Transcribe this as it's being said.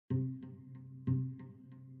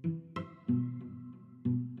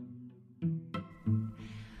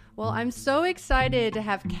Well, I'm so excited to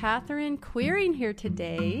have Catherine Quiring here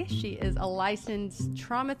today. She is a licensed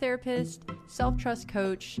trauma therapist, self-trust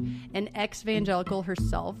coach, and ex-evangelical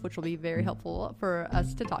herself, which will be very helpful for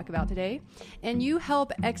us to talk about today. And you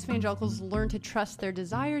help ex-evangelicals learn to trust their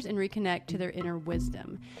desires and reconnect to their inner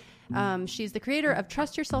wisdom. She's the creator of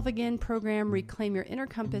Trust Yourself Again program, Reclaim Your Inner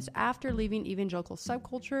Compass After Leaving Evangelical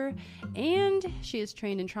Subculture, and she is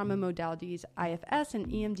trained in trauma modalities IFS and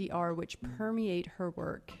EMDR, which permeate her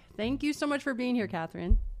work. Thank you so much for being here,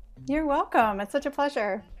 Catherine. You're welcome. It's such a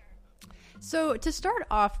pleasure. So to start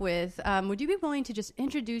off with, would you be willing to just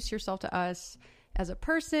introduce yourself to us as a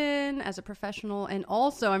person, as a professional, and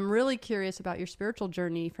also I'm really curious about your spiritual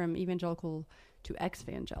journey from evangelical to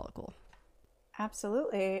ex-evangelical.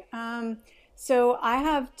 Absolutely. So I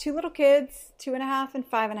have two little kids, 2.5 and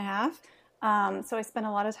 5.5. So I spend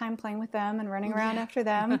a lot of time playing with them and running around after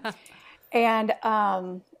them. And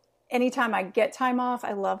anytime I get time off,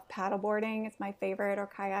 I love paddleboarding. It's my favorite, or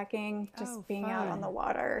kayaking. Just being out on the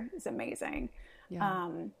water is amazing. Yeah.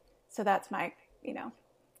 So that's my,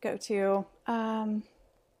 go-to. Your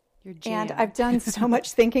jam. And I've done so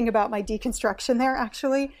much thinking about my deconstruction there,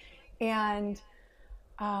 actually. And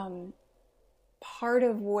part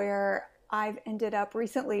of where I've ended up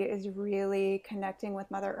recently is really connecting with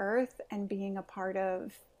Mother Earth and being a part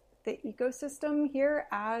of the ecosystem here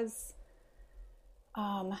as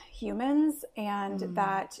humans, and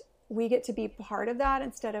that we get to be part of that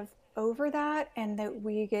instead of over that, and that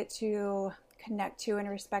we get to connect to and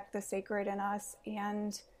respect the sacred in us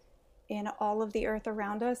and in all of the earth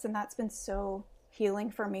around us. And that's been so healing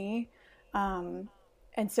for me.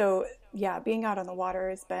 And so, being out on the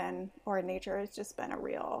water or in nature has just been a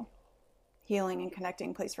real healing and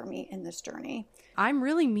connecting place for me in this journey. I'm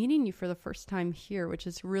really meeting you for the first time here, which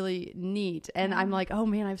is really neat. And I'm like, oh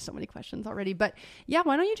man, I have so many questions already. But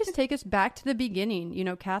why don't you just take us back to the beginning?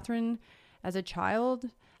 Catherine, as a child,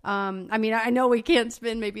 I know we can't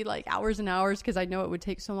spend maybe like hours and hours because I know it would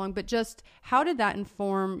take so long, but just how did that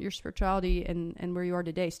inform your spirituality and where you are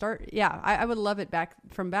today? I would love it back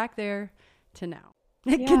there to now.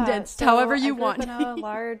 Condensed, so however you want. In a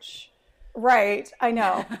large, right? I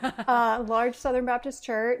know, large Southern Baptist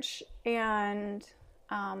church, and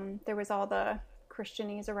there was all the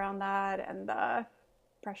Christianese around that, and the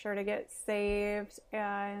pressure to get saved,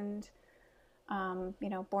 and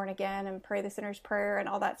born again, and pray the sinner's prayer, and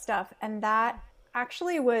all that stuff. And that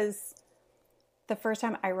actually was the first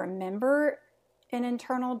time I remember an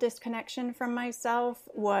internal disconnection from myself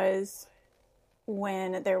was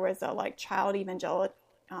when there was a child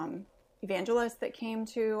evangelist that came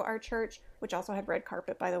to our church, which also had red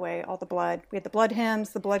carpet, by the way, all the blood. We had the blood hymns,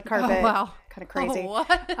 the blood carpet. Oh, wow. Kind of crazy. Oh, what?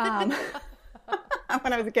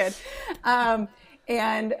 When I was a kid.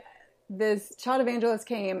 And this child evangelist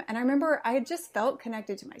came, and I remember I had just felt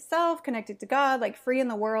connected to myself, connected to God, free in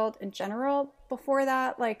the world in general. Before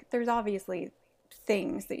that, there's obviously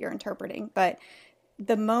things that you're interpreting, but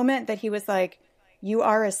the moment that he was like, you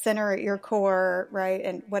are a sinner at your core, right?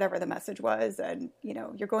 And whatever the message was, and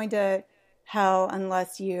you're going to hell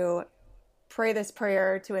unless you pray this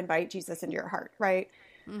prayer to invite Jesus into your heart, right?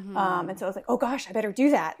 Mm-hmm. And so I was like, oh gosh, I better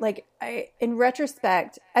do that. In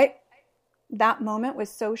retrospect, that moment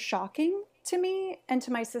was so shocking to me and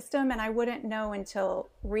to my system, and I wouldn't know until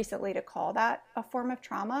recently to call that a form of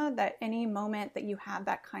trauma. That any moment that you have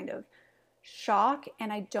that kind of shock,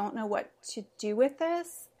 and I don't know what to do with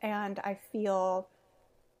this, and I feel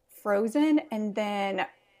frozen, and then,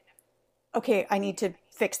 okay, I need to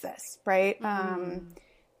fix this, right?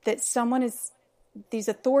 That these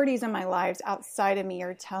authorities in my lives outside of me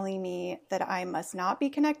are telling me that I must not be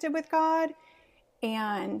connected with God.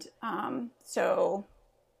 And so,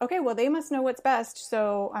 okay, well, they must know what's best,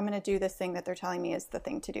 so I'm going to do this thing that they're telling me is the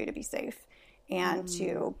thing to do to be safe and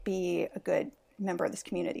to be a good member of this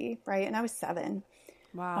community, right? And I was 7.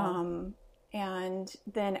 Wow. And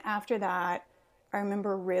then after that, I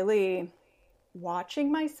remember really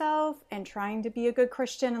watching myself and trying to be a good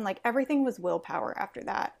Christian, and everything was willpower after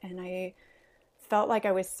that. And I felt like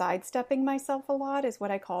I was sidestepping myself a lot, is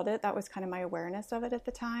what I called it. That was kind of my awareness of it at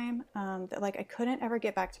the time. That I couldn't ever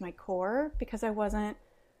get back to my core because I wasn't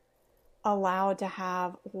allowed to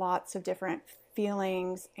have lots of different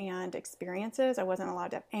feelings and experiences. I wasn't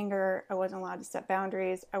allowed to have anger. I wasn't allowed to set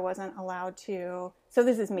boundaries. I wasn't allowed to. So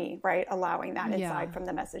this is me, right? Allowing that inside from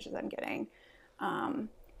the messages I'm getting.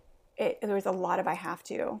 There was a lot of I have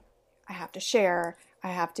to share. I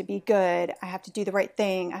have to be good. I have to do the right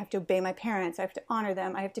thing. I have to obey my parents. I have to honor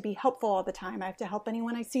them. I have to be helpful all the time. I have to help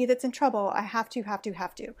anyone I see that's in trouble. I have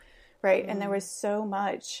to, right? And there was so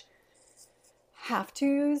much have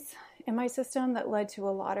tos in my system that led to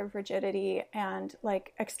a lot of rigidity. And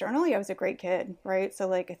like externally, I was a great kid, right? So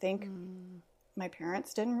like I think my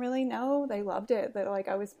parents didn't really know. They loved it, but like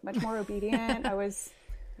I was much more obedient. I was,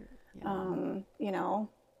 you know,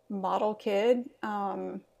 model kid.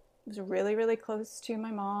 Was really, really close to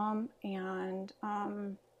my mom, and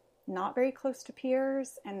not very close to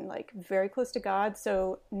peers, and like very close to God.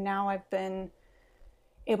 So now I've been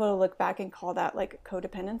able to look back and call that like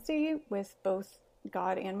codependency with both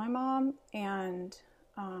God and my mom, and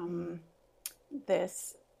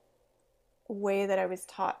this way that I was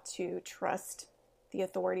taught to trust the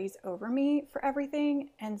authorities over me for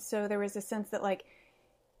everything. And so there was a sense that like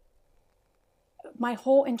my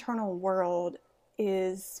whole internal world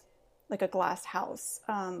is like a glass house.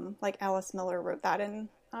 Like Alice Miller wrote that in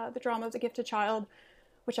the drama of The Gifted Child,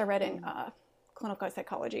 which I read in clinical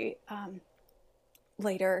psychology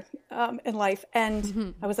later in life.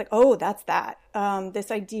 And I was like, oh, that's that.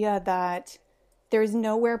 This idea that there is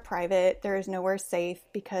nowhere private, there is nowhere safe,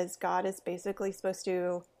 because God is basically supposed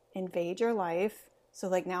to invade your life. So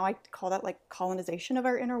like now I call that like colonization of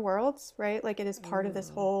our inner worlds, right? Like it is part of this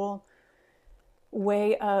whole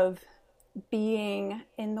way of being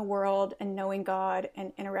in the world and knowing God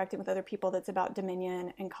and interacting with other people that's about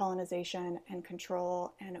dominion and colonization and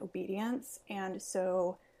control and obedience. And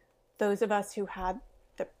so those of us who had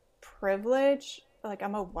the privilege, like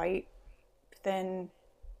I'm a white, thin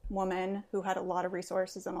woman who had a lot of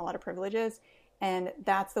resources and a lot of privileges, and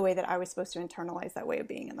that's the way that I was supposed to internalize that way of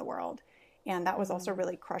being in the world. And that was also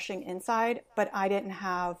really crushing inside, but I didn't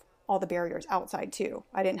have all the barriers outside too.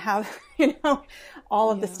 I didn't have, you know, all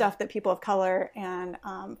of the stuff that people of color and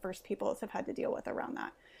First Peoples have had to deal with around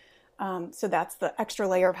that. So that's the extra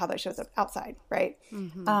layer of how that shows up outside, right? So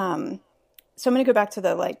I'm going to go back to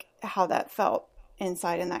the like how that felt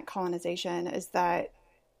inside in that colonization, is that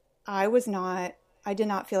I did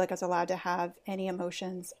not feel like I was allowed to have any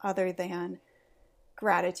emotions other than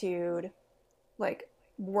gratitude, like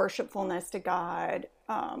worshipfulness to God,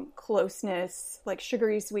 closeness, like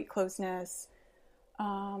sugary sweet closeness,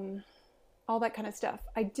 all that kind of stuff.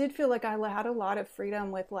 I did feel like I had a lot of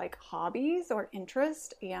freedom with like hobbies or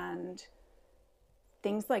interest and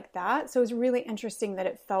things like that. So it was really interesting that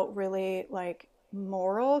it felt really like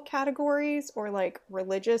moral categories or like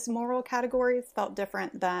religious moral categories felt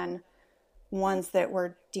different than ones that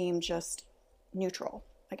were deemed just neutral,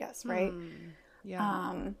 I guess, right?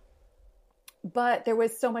 But there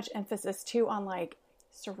was so much emphasis too on like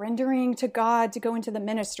surrendering to God to go into the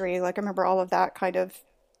ministry. Like I remember all of that kind of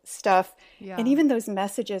stuff. And even those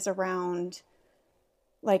messages around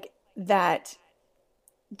like that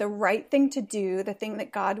the right thing to do, the thing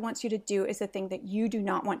that God wants you to do, is the thing that you do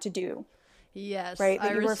not want to do. Yes. Right?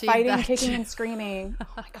 That I you were fighting, that kicking and screaming. Oh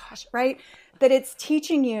my gosh. Right? That it's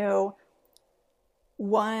teaching you,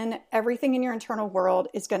 one, everything in your internal world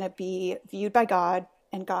is going to be viewed by God,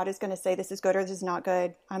 and God is going to say, this is good or this is not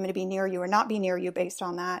good. I'm going to be near you or not be near you based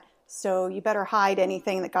on that. So you better hide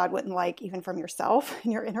anything that God wouldn't like, even from yourself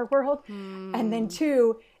in your inner world. And then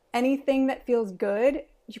two, anything that feels good,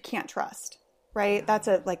 you can't trust, right? That's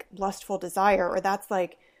a like lustful desire, or that's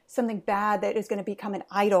like something bad that is going to become an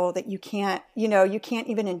idol that you can't, you know, you can't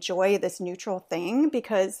even enjoy this neutral thing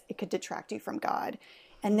because it could detract you from God.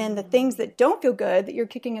 And then the things that don't feel good that you're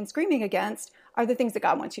kicking and screaming against are the things that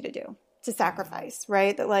God wants you to do, to sacrifice,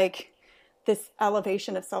 right? That like this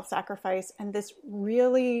elevation of self-sacrifice and this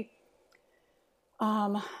really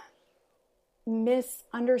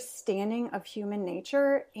misunderstanding of human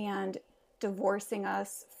nature and divorcing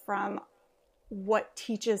us from what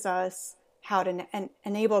teaches us how to and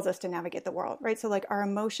enables us to navigate the world, right? So like our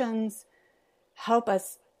emotions help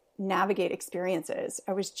us navigate experiences.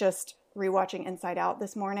 I was just rewatching Inside Out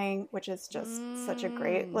this morning, which is just such a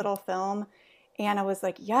great little film. And I was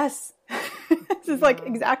like, yes, this is like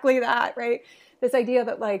exactly that, right? This idea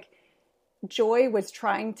that like Joy was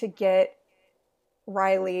trying to get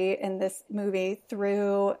Riley in this movie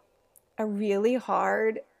through a really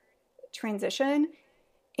hard transition.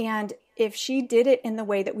 And if she did it in the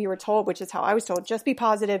way that we were told, which is how I was told, just be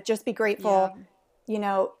positive, just be grateful, you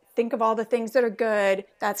know, think of all the things that are good,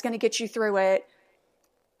 that's going to get you through it.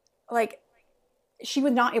 Like, she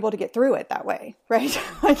was not able to get through it that way, right?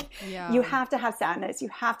 Like, you have to have sadness, you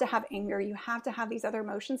have to have anger, you have to have these other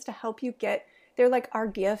emotions to help you get, they're like our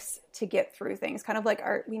gifts to get through things. Kind of like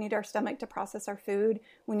we need our stomach to process our food.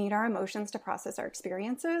 We need our emotions to process our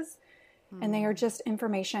experiences. And they are just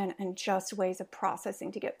information and just ways of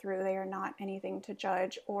processing to get through. They are not anything to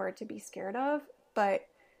judge or to be scared of. But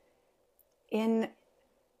in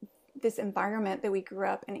this environment that we grew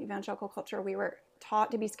up in, evangelical culture, we were taught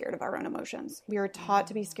to be scared of our own emotions. We were taught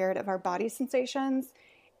to be scared of our body sensations.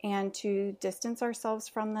 and to distance ourselves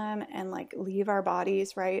from them and like leave our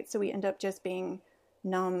bodies, right? So we end up just being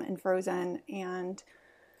numb and frozen and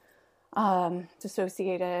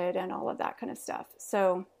dissociated and all of that kind of stuff.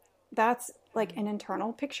 So that's like an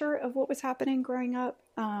internal picture of what was happening growing up.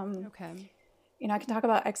 Okay. You know, I can talk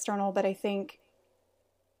about external, but I think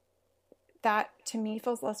that to me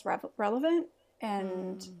feels less relevant.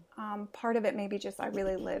 And part of it maybe just I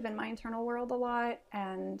really live in my internal world a lot.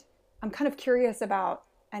 And I'm kind of curious about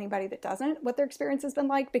anybody that doesn't, what their experience has been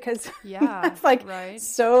like, because that's like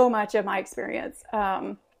so much of my experience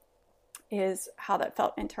is how that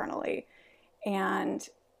felt internally, and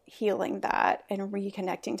healing that and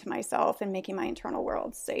reconnecting to myself and making my internal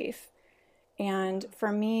world safe. And for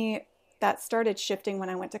me, that started shifting when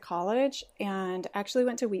I went to college, and actually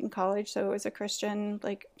went to Wheaton College. So it was a Christian,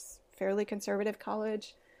 like fairly conservative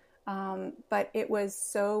college. But it was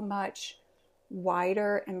so much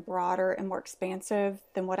wider and broader and more expansive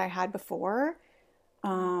than what I had before.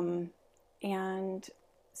 And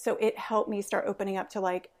so it helped me start opening up to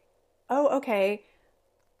like, oh, okay,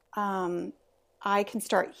 I can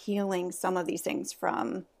start healing some of these things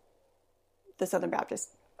from the Southern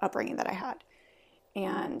Baptist upbringing that I had.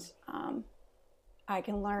 And I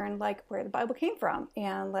can learn like where the Bible came from,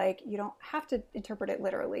 and like you don't have to interpret it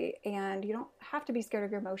literally, and you don't have to be scared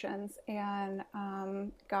of your emotions, and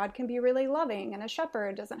God can be really loving, and a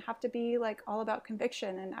shepherd doesn't have to be like all about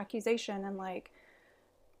conviction and accusation and like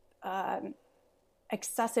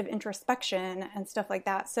excessive introspection and stuff like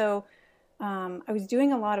that. So I was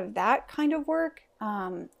doing a lot of that kind of work,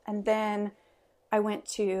 and then I went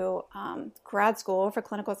to grad school for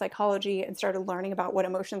clinical psychology and started learning about what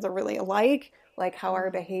emotions are really like how our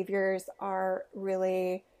behaviors are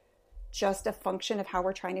really just a function of how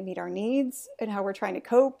we're trying to meet our needs and how we're trying to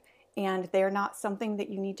cope. And they're not something that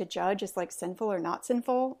you need to judge as like sinful or not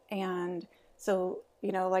sinful. And so,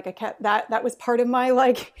 you know, like I kept that was part of my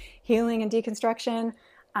like healing and deconstruction.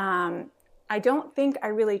 I don't think I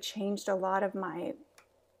really changed a lot of my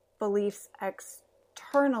beliefs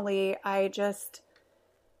externally. I just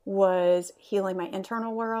was healing my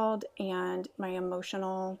internal world and my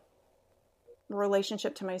emotional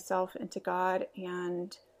relationship to myself and to God.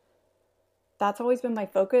 And that's always been my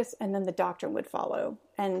focus. And then the doctrine would follow.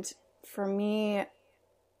 And for me,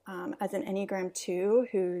 as an Enneagram 2,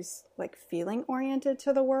 who's like feeling oriented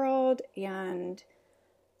to the world and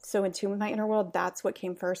so in tune with my inner world, that's what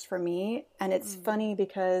came first for me. And it's funny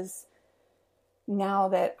because now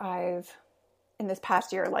that I've, in this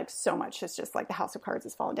past year, like so much is just like the house of cards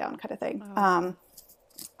has fallen down kind of thing.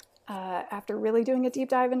 After really doing a deep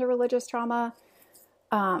dive into religious trauma,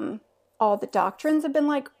 all the doctrines have been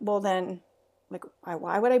like, well then, like,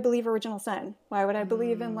 why would I believe original sin? Why would I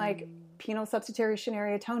believe in like penal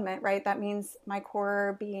substitutionary atonement, right? That means my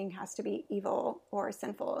core being has to be evil or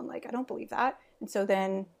sinful. And like, I don't believe that. And so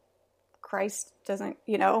then Christ doesn't,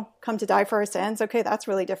 you know, come to die for our sins. Okay, that's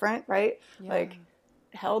really different, right? Yeah. Like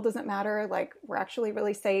hell doesn't matter. Like we're actually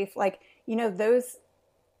really safe. Like, you know, those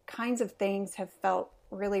kinds of things have felt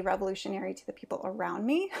really revolutionary to the people around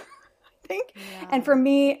me, I think. Yeah. And for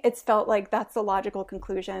me, it's felt like that's the logical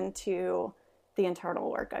conclusion to the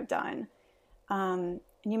internal work I've done. And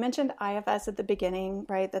you mentioned IFS at the beginning,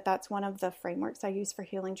 right? That's one of the frameworks I use for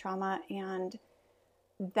healing trauma. And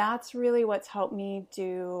that's really what's helped me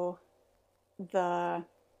do the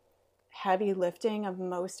heavy lifting of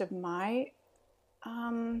most of my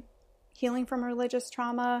healing from religious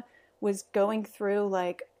trauma, was going through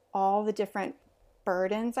like all the different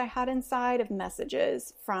burdens I had inside of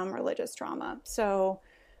messages from religious trauma. So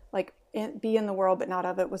like be in the world but not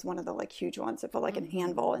of it was one of the like huge ones. It felt like an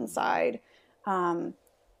anvil inside.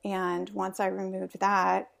 And once I removed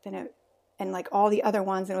that, then and like all the other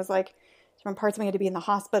ones, and it was like different parts of me had to be in the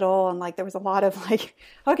hospital, and like there was a lot of like,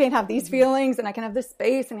 okay, I can have these feelings, and I can have this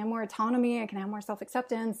space, and have more autonomy, I can have more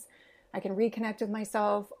self-acceptance, I can reconnect with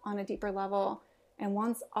myself on a deeper level. And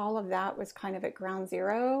once all of that was kind of at ground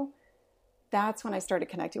zero, that's when I started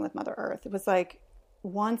connecting with Mother Earth. It was like,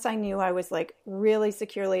 once I knew I was like really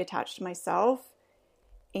securely attached to myself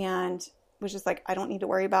and was just like, I don't need to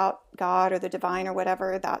worry about God or the divine or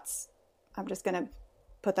whatever. I'm just going to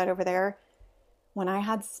put that over there. When I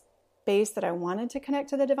had space that I wanted to connect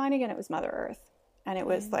to the divine again, it was Mother Earth. And it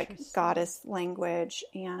was like goddess language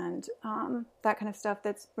and that kind of stuff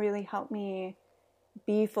that's really helped me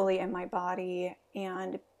be fully in my body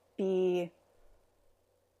and be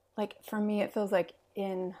like, for me, it feels like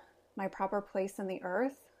in my proper place in the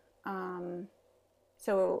earth.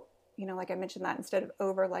 So, you know, like I mentioned that instead of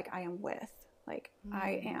over, like I am with, like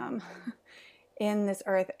I am in this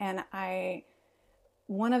earth, and I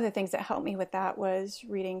one of the things that helped me with that was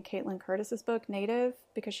reading Caitlin Curtis's book, Native,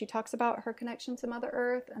 because she talks about her connection to Mother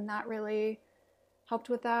Earth, and that really helped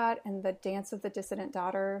with that. And The Dance of the Dissident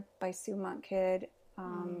Daughter by Sue Monk Kidd.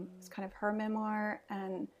 It's kind of her memoir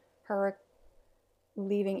and her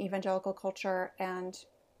leaving evangelical culture and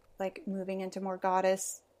like moving into more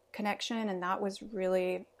goddess connection. And that was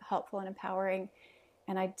really helpful and empowering.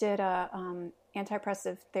 And I did a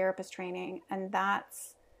antidepressive therapist training, and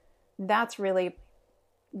that's really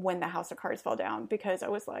when the house of cards fell down, because I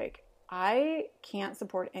was like, I can't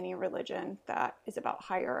support any religion that is about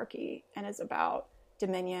hierarchy and is about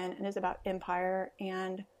dominion and is about empire.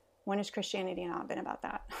 And when has Christianity not been about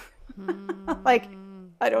that? Like,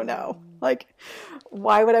 I don't know. Like,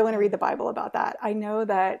 why would I want to read the Bible about that? I know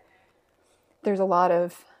that there's a lot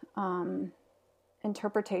of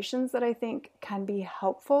interpretations that I think can be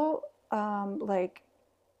helpful, like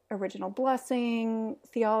original blessing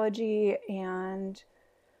theology and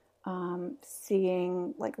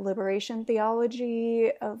seeing like liberation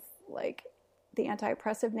theology of like the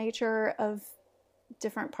anti-oppressive nature of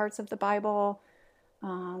different parts of the Bible.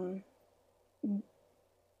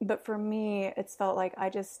 But for me, it's felt like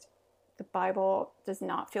the Bible does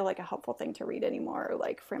not feel like a helpful thing to read anymore,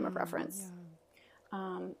 like frame of reference.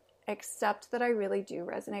 Yeah. Except that I really do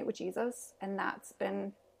resonate with Jesus, and that's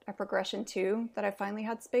been a progression too, that I finally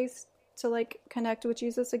had space to like connect with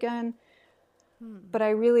Jesus again. But I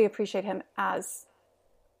really appreciate him as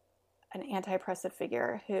an anti-oppressive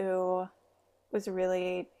figure who was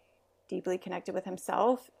really deeply connected with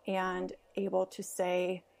himself and able to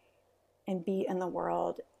say and be in the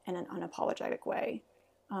world in an unapologetic way.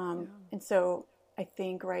 And so I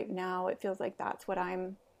think right now it feels like that's what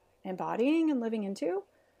I'm embodying and living into.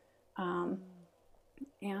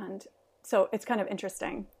 And so it's kind of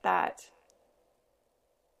interesting that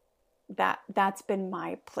that's been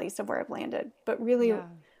my place of where I've landed. But really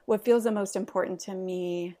what feels the most important to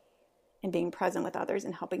me in being present with others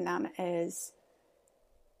and helping them is,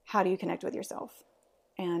 how do you connect with yourself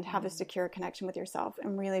and have a secure connection with yourself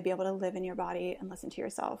and really be able to live in your body and listen to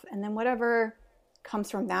yourself? And then whatever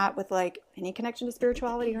comes from that, with like any connection to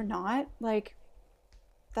spirituality or not, like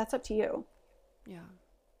that's up to you.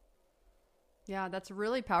 Yeah, that's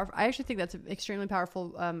really powerful. I actually think that's extremely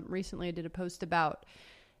powerful. Recently I did a post about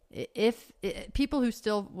if people who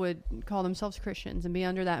still would call themselves Christians and be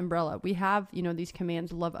under that umbrella, we have, these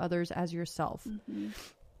commands, love others as yourself.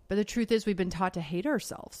 But the truth is we've been taught to hate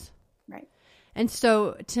ourselves. Right. And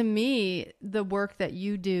so to me, the work that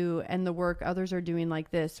you do and the work others are doing like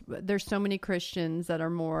this, there's so many Christians that are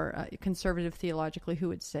more conservative theologically who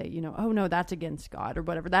would say, oh no, that's against God or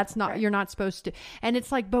whatever. That's not, you're not supposed to. And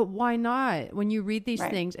it's like, but why not? When you read these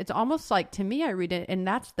things, it's almost like, to me, I read it and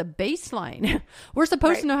that's the baseline. We're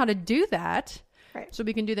supposed to know how to do that. Right. So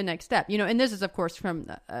we can do the next step, and this is of course from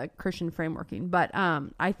Christian frameworking, but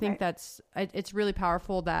I think it's really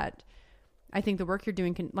powerful that I think the work you're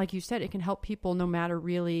doing can, like you said, it can help people no matter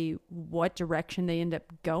really what direction they end up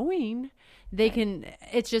going. They can,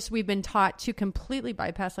 it's just, we've been taught to completely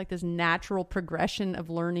bypass like this natural progression of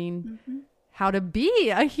learning how to be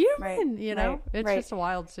a human, it's just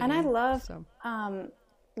wild to me. And I love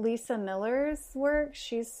Lisa Miller's work.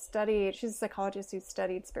 She's a psychologist who's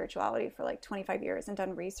studied spirituality for like 25 years and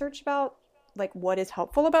done research about like what is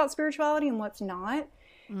helpful about spirituality and what's not.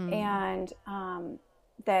 And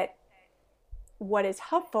that what is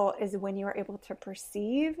helpful is when you are able to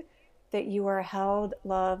perceive that you are held,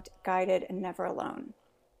 loved, guided, and never alone,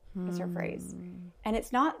 is her phrase. And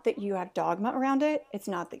it's not that you have dogma around it. It's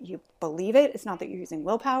not that you believe it. It's not that you're using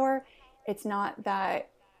willpower. It's not that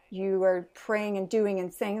you are praying and doing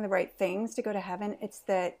and saying the right things to go to heaven. It's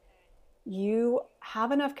that you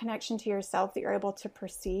have enough connection to yourself that you're able to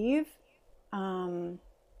perceive and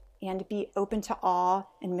be open to awe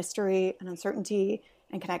and mystery and uncertainty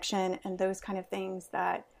and connection and those kind of things,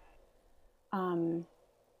 that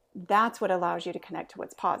that's what allows you to connect to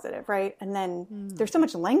what's positive, right? And then there's so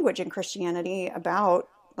much language in Christianity about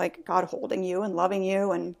like God holding you and loving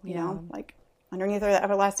you and, you know, like underneath are the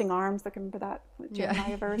everlasting arms. Like, remember that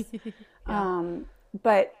Jeremiah verse?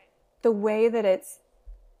 But the way that it's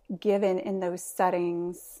given in those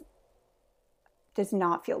settings does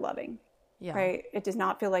not feel loving, right? It does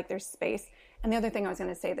not feel like there's space. And the other thing I was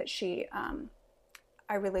going to say that she,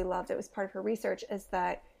 I really loved, it was part of her research, is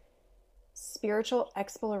that spiritual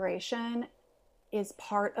exploration is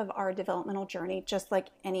part of our developmental journey, just like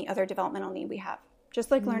any other developmental need we have.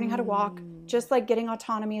 Just like learning how to walk, just like getting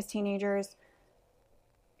autonomy as teenagers,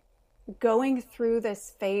 going through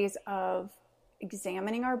this phase of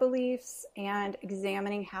examining our beliefs and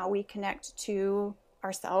examining how we connect to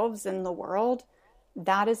ourselves and the world.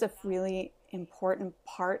 That is a really important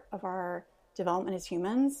part of our development as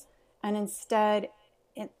humans. And instead,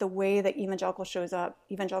 the way that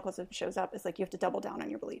evangelicalism shows up is like you have to double down on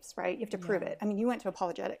your beliefs, right? You have to prove it. I mean, you went to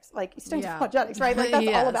apologetics, like you studied apologetics, right? Like that's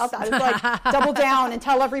all about that. It's like double down and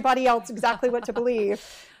tell everybody else exactly what to believe,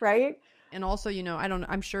 right? And also, you know,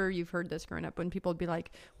 I'm sure you've heard this growing up when people would be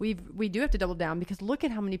like, we do have to double down because look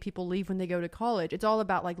at how many people leave when they go to college. It's all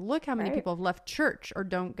about like, look how many people have left church or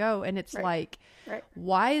don't go. And it's like,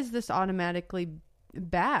 why is this automatically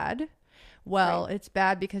bad? Well, it's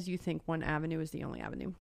bad because you think one avenue is the only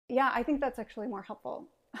avenue. Yeah, I think that's actually more helpful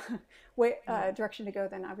direction to go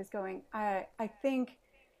than I was going. I think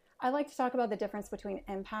I like to talk about the difference between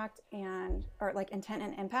impact or like intent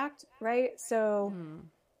and impact, right? So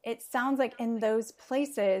it sounds like in those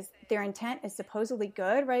places, their intent is supposedly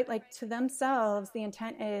good, right? Like to themselves, the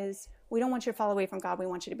intent is, we don't want you to fall away from God. We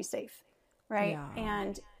want you to be safe, right? Yeah.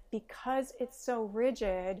 And because it's so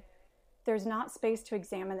rigid, there's not space to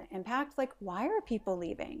examine the impact. Like, why are people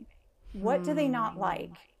leaving? What do they not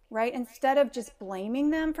like, right? Instead of just blaming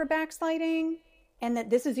them for backsliding and that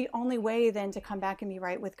this is the only way then to come back and be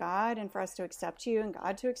right with God and for us to accept you and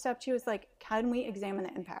God to accept you, is like, can we examine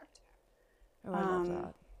the impact? Oh, I love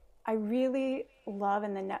that. I really love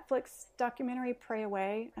in the Netflix documentary, Pray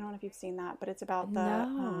Away. I don't know if you've seen that, but it's about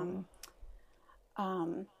the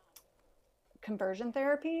conversion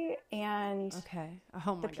therapy and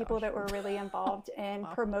the people that were really involved in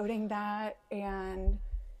promoting that. And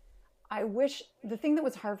I wish, the thing that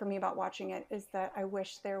was hard for me about watching it is that I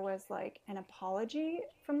wish there was like an apology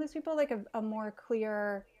from those people, like a more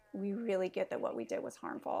clear, we really get that what we did was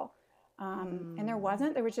harmful. And there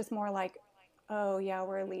wasn't. There was just more like, oh yeah,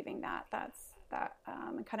 we're leaving that. That's that.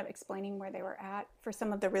 And kind of explaining where they were at for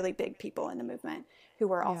some of the really big people in the movement who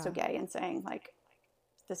were also gay and saying like,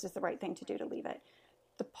 this is the right thing to do to leave it.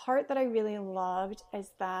 The part that I really loved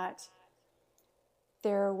is that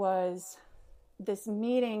there was this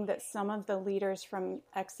meeting that some of the leaders from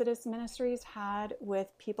Exodus Ministries had with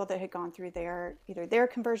people that had gone through either their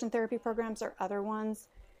conversion therapy programs or other ones.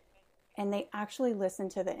 And they actually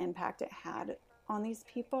listened to the impact it had on these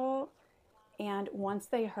people. And once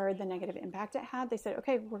they heard the negative impact it had, they said,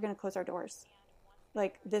 okay, we're going to close our doors.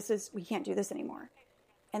 Like, we can't do this anymore.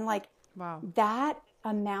 And like, that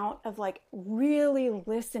amount of like really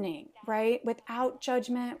listening, right? Without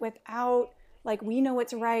judgment, without like, we know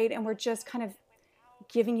what's right. And we're just kind of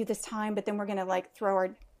giving you this time, but then we're going to like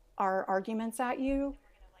throw our arguments at you.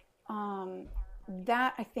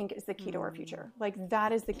 That I think is the key to our future. Like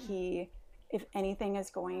that is the key. If anything is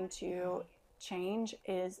going to change,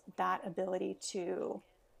 is that ability to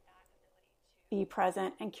be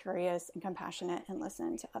present and curious and compassionate and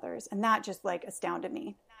listen to others. And that just like astounded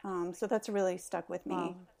me. So that's really stuck with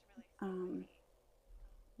me.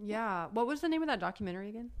 Yeah. What was the name of that documentary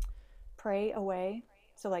again? Pray Away.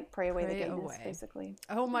 So like pray away the gayness, basically.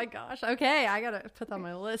 Oh my gosh. Okay. I got to put that on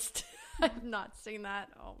my list. I've not seen that.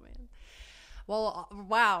 Oh man. Well,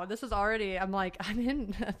 wow, this is already, I'm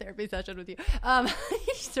in a therapy session with you.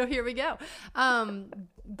 So here we go.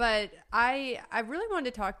 But I really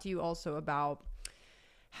wanted to talk to you also about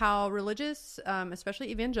how religious,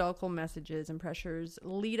 especially evangelical messages and pressures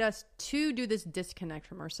lead us to do this disconnect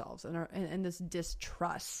from ourselves and this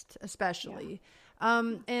distrust, especially.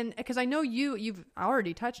 Yeah. And because I know you've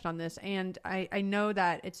already touched on this, and I know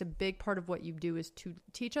that it's a big part of what you do is to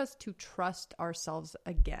teach us to trust ourselves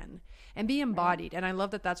again and be embodied. Right. And I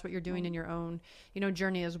love that that's what you're doing in your own,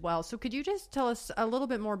 journey as well. So could you just tell us a little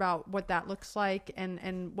bit more about what that looks like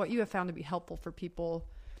and what you have found to be helpful for people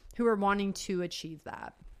who are wanting to achieve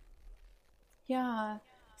that? Yeah.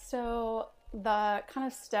 So the kind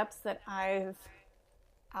of steps that I've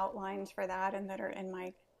outlined for that and that are in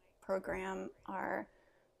my program are,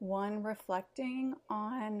 one, reflecting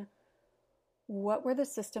on what were the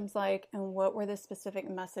systems like and what were the specific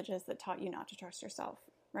messages that taught you not to trust yourself,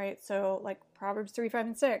 right? So like Proverbs 3, 5,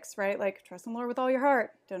 and 6, right? Like trust in the Lord with all your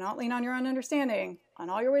heart. Do not lean on your own understanding. On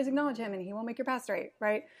all your ways acknowledge him and he will make your path straight,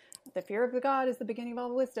 right? The fear of the God is the beginning of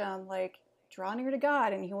all wisdom. Like draw near to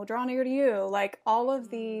God and he will draw near to you. Like all of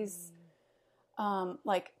these,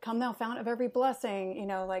 like come thou fount of every blessing,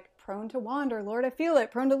 like prone to wander, Lord, I feel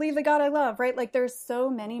it, prone to leave the God I love, right? Like there's so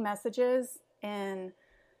many messages in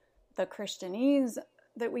the Christianese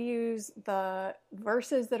that we use, the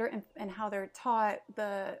verses that are and how they're taught,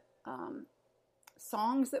 the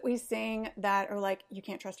songs that we sing that are like, you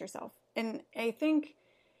can't trust yourself. And I think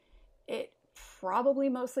it probably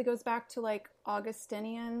mostly goes back to like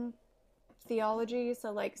Augustinian theology.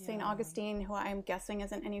 So like St. Augustine, who I'm guessing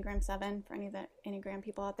is an Enneagram 7 for any of the Enneagram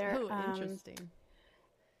people out there. Oh, interesting.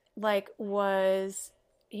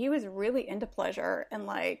 He was really into pleasure and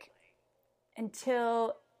like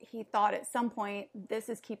until he thought at some point, this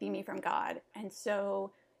is keeping me from God. And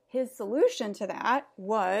so his solution to that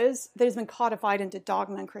that has been codified into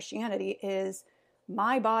dogma in Christianity is,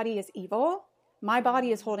 my body is evil. My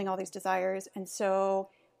body is holding all these desires. And so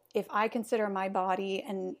if I consider my body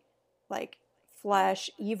and like flesh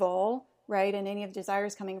evil, right, and any of the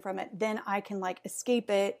desires coming from it, then I can like escape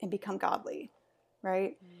it and become godly,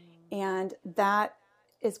 right? And that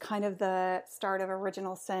is kind of the start of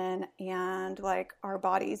original sin and like our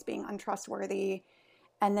bodies being untrustworthy.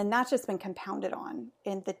 And then that's just been compounded on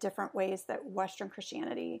in the different ways that Western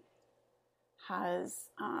Christianity has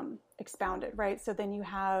expounded, right? So then you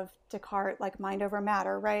have Descartes, like mind over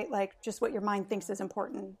matter, right? Like just what your mind thinks is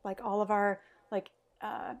important. Like all of our like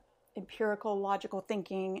empirical logical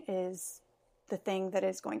thinking is the thing that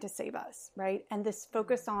is going to save us, right? And this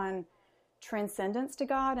focus on transcendence to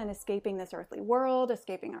God and escaping this earthly world,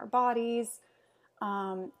 escaping our bodies,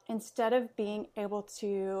 instead of being able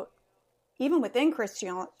to, even within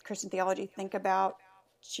Christian theology, think about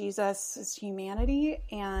Jesus' humanity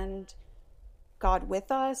and God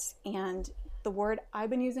with us. And the word I've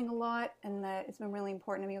been using a lot and that it's been really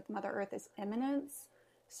important to me with Mother Earth is immanence.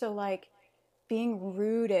 So like being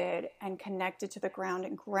rooted and connected to the ground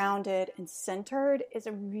and grounded and centered is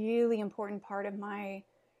a really important part of my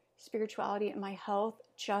spirituality and my health,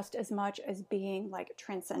 just as much as being like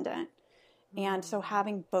transcendent. And so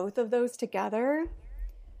having both of those together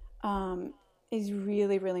is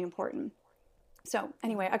really, really important. So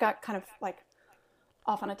anyway, I got kind of like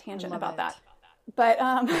off on a tangent about that. But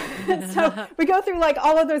so we go through like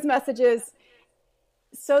all of those messages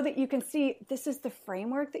so that you can see this is the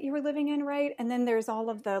framework that you were living in, right? And then there's all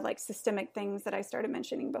of the like systemic things that I started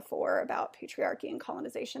mentioning before about patriarchy and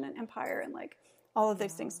colonization and empire and like all of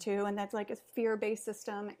those things too. And that's like a fear-based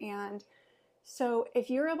system. And so if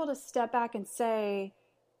you're able to step back and say,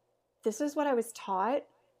 this is what I was taught,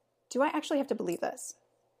 do I actually have to believe this,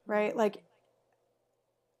 right? Like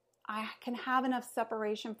I can have enough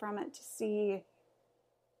separation from it to see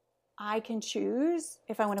I can choose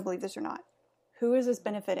if I want to believe this or not. Who is this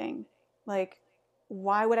benefiting? Like,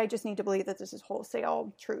 why would I just need to believe that this is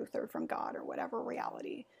wholesale truth or from God or whatever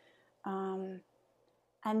reality? And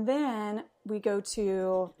then we go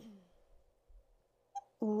to,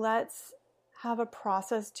 let's have a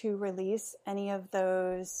process to release any of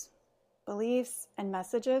those beliefs and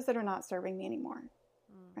messages that are not serving me anymore,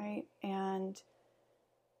 right? And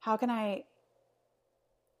how can I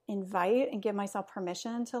invite and give myself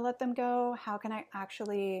permission to let them go? How can I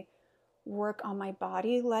actually work on my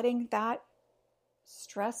body, letting that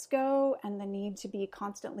stress go and the need to be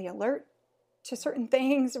constantly alert to certain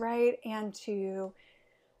things, right? And to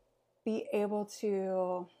be able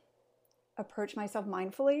to approach myself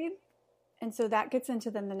mindfully. And so that gets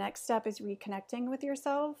into then the next step is reconnecting with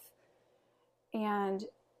yourself. And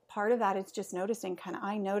part of that is just noticing, can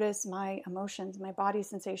I notice my emotions, my body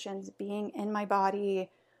sensations, being in my body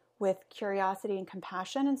with curiosity and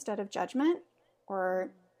compassion instead of judgment? Or,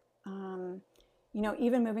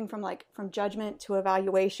 even moving from judgment to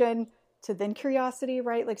evaluation to then curiosity,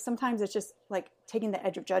 right? Like sometimes it's just like taking the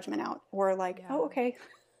edge of judgment out or like, oh, okay.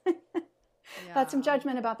 That's some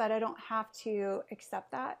judgment about that. I don't have to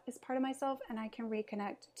accept that as part of myself, and I can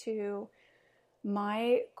reconnect to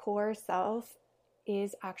my core self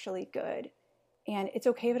is actually good. And it's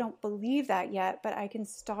okay if I don't believe that yet, but I can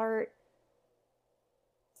start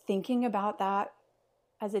thinking about that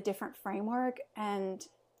as a different framework. And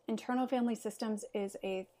internal family systems is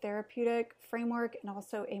a therapeutic framework and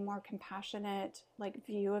also a more compassionate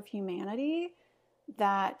view of humanity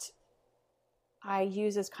that I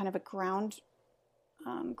use as kind of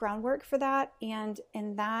a groundwork for that. And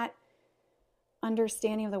in that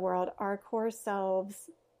understanding of the world, our core selves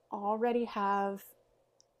already have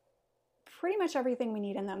pretty much everything we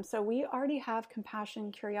need in them. So we already have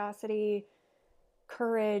compassion, curiosity,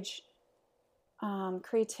 courage,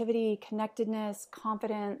 creativity, connectedness,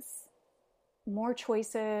 confidence, more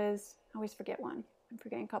choices. I always forget one. I'm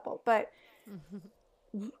forgetting a couple, but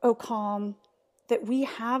calm. That we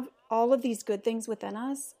have all of these good things within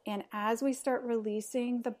us. And as we start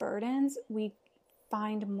releasing the burdens, we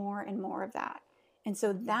find more and more of that. And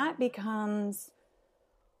so that becomes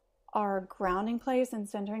our grounding place and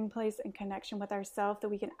centering place and connection with ourselves, that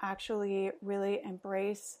we can actually really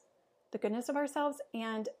embrace the goodness of ourselves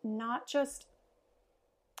and not just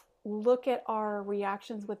look at our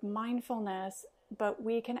reactions with mindfulness, but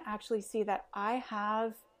we can actually see that I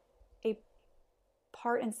have a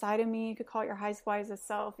part inside of me, you could call it your highest, wisest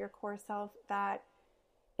self, your core self, that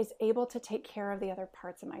is able to take care of the other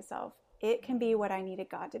parts of myself. It can be what I needed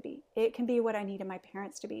God to be. It can be what I needed my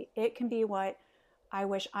parents to be. It can be what I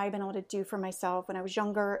wish I'd been able to do for myself when I was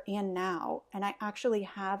younger and now. And I actually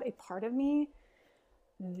have a part of me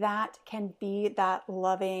that can be that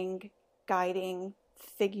loving, guiding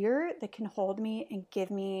figure that can hold me and give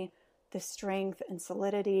me the strength and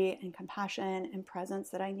solidity and compassion and presence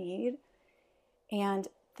that I need. And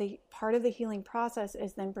the part of the healing process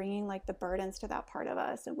is then bringing like the burdens to that part of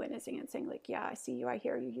us and witnessing and saying like, yeah, I see you, I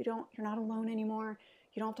hear you. You're not alone anymore.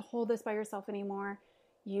 You don't have to hold this by yourself anymore.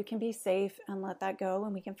 You can be safe and let that go,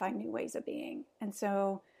 and we can find new ways of being. And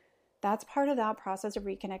so that's part of that process of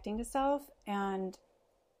reconnecting to self. And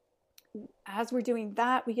as we're doing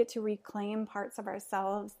that, we get to reclaim parts of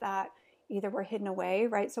ourselves that either were hidden away,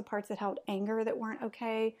 right? So parts that held anger that weren't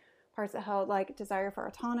okay, parts that held like desire for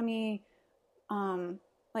autonomy,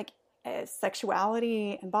 like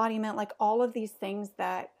sexuality, embodiment, like all of these things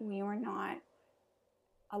that we were not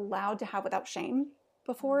allowed to have without shame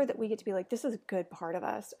before, that we get to be like, this is a good part of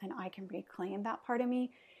us, and I can reclaim that part of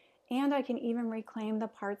me. And I can even reclaim the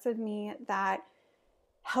parts of me that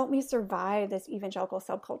help me survive this evangelical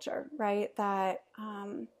subculture, right? That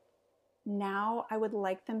now I would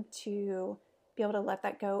like them to be able to let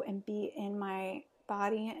that go and be in my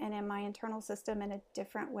body and in my internal system in a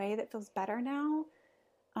different way that feels better now.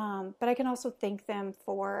 But I can also thank them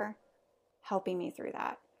for helping me through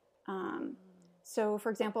that. So for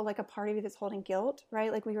example, like a part of you that's holding guilt,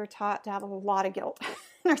 right? Like we were taught to have a lot of guilt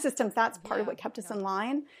in our systems. That's part of what kept us in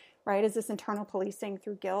line, right? Is this internal policing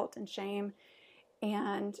through guilt and shame.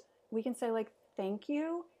 And we can say like, thank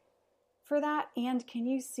you for that. And can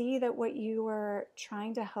you see that what you were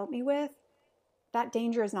trying to help me with, that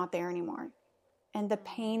danger is not there anymore. And the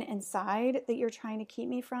pain inside that you're trying to keep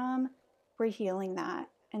me from, we're healing that.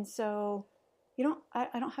 And so I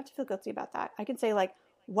don't have to feel guilty about that. I can say like,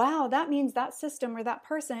 wow, that means that system or that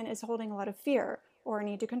person is holding a lot of fear or a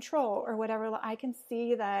need to control or whatever. I can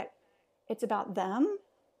see that it's about them.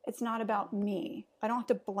 It's not about me. I don't have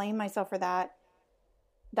to blame myself for that.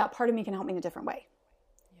 That part of me can help me in a different way.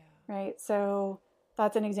 Yeah. Right. So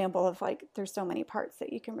that's an example of like, there's so many parts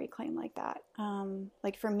that you can reclaim like that.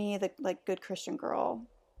 Like for me, the like good Christian girl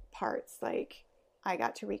parts, like I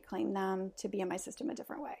got to reclaim them to be in my system a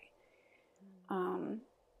different way.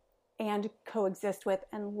 And coexist with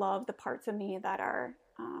and love the parts of me that are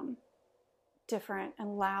different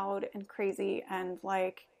and loud and crazy and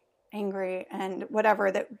like angry and whatever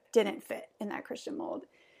that didn't fit in that Christian mold,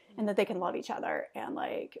 and that they can love each other and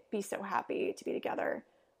like be so happy to be together.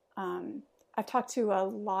 I've talked to a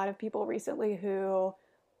lot of people recently who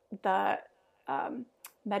the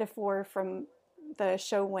metaphor from the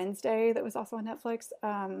show Wednesday that was also on Netflix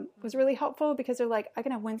was really helpful, because they're like, I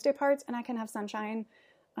can have Wednesday parts and I can have Sunshine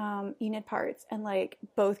Enid parts, and like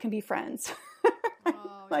both can be friends.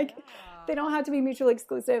 Like they don't have to be mutually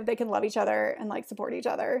exclusive. They can love each other and like support each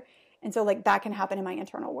other. And so like that can happen in my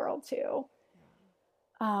internal world too.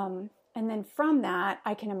 And then from that,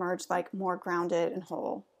 I can emerge like more grounded and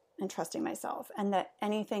whole and trusting myself, and that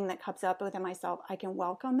anything that comes up within myself, I can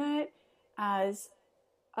welcome it as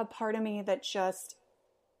a part of me that just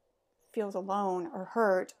feels alone or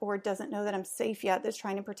hurt or doesn't know that I'm safe yet, that's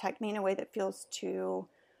trying to protect me in a way that feels too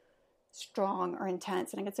strong or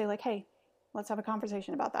intense. And I could say like, hey, let's have a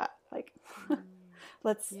conversation about that. Like,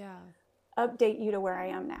 let's update you to where I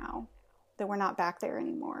am now, that we're not back there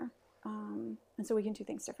anymore. And so we can do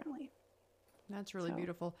things differently. That's really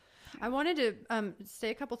beautiful. I wanted to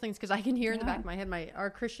say a couple things, because I can hear in the back of my head, our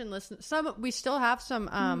Christian listeners, we still have some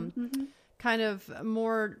kind of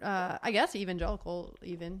more, I guess, evangelical,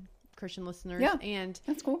 even Christian listeners. Yeah, and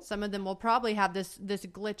that's cool. Some of them will probably have this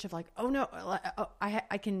glitch of like, oh no,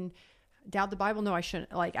 I can doubt the Bible. No, I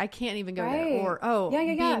shouldn't. Like, I can't even go there. Or,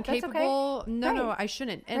 being capable. Okay. No, I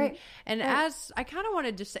shouldn't. And as I kind of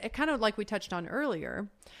wanted to say, kind of like we touched on earlier,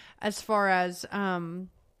 as far as, I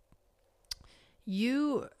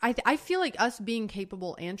feel like us being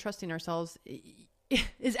capable and trusting ourselves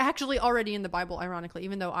is actually already in the Bible, ironically,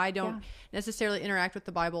 even though I don't necessarily interact with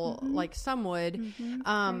the Bible like some would.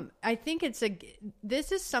 I think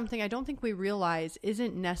this is something I don't think we realize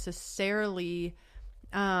isn't necessarily,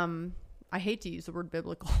 I hate to use the word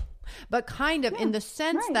biblical, but kind of in the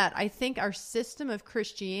sense that I think our system of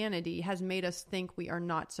Christianity has made us think we are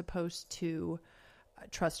not supposed to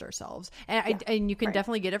trust ourselves. And you can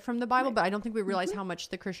definitely get it from the Bible, but I don't think we realize how much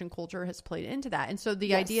the Christian culture has played into that. And so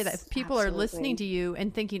the idea that if people are listening to you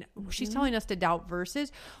and thinking, she's telling us to doubt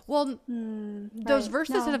verses, well, those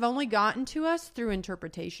verses have only gotten to us through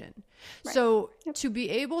interpretation. So to be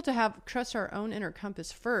able to trust our own inner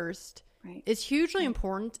compass first Right. is hugely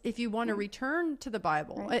important if you want to return to the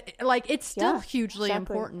Bible. Right. Like, it's still Yeah, hugely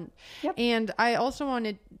exactly. important. Yep. And I also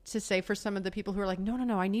wanted to say, for some of the people who are like, no,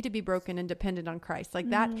 I need to be broken and dependent on Christ. Like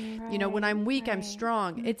that, you know, when I'm weak, I'm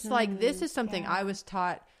strong. It's like, this is something I was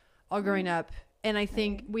taught all growing up. And I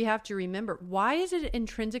think we have to remember, why is it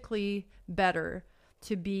intrinsically better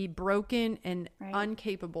to be broken and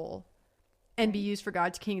incapable and be used for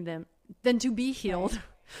God's kingdom than to be healed,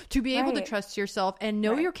 to be able to trust yourself and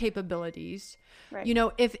know your capabilities? You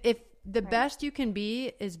know, if the best you can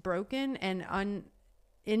be is broken and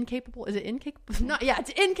incapable, is it incapable? Not, it's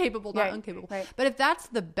incapable, not incapable. But if that's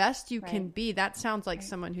the best you can be, that sounds like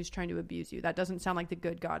someone who's trying to abuse you. That doesn't sound like the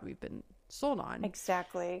good God we've been sold on.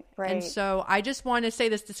 Exactly. Right. And so I just want to say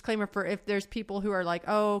this disclaimer for if there's people who are like,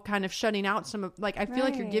 oh, kind of shutting out some of, like, I feel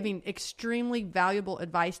like you're giving extremely valuable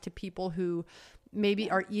advice to people who maybe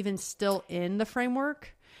are even still in the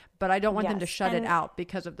framework, but I don't want them to shut it out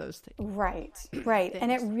because of those things. Right. And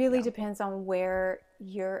it really depends on where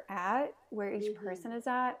you're at, where each person is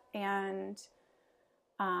at. And,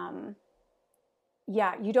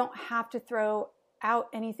 you don't have to throw out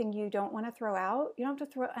anything you don't want to throw out. You don't have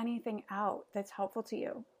to throw anything out that's helpful to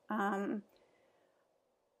you. And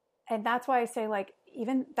that's why I say, like,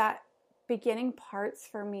 even that beginning parts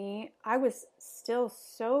for me, I was still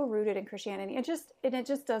so rooted in Christianity. It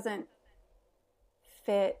just doesn't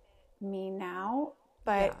fit me now.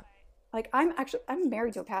 But like, I'm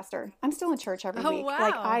married to a pastor. I'm still in church every week. Wow.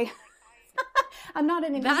 Like I'm not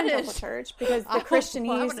in an evangelical church because the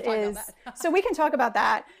Christianese is, so we can talk about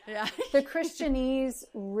that. Yeah. The Christianese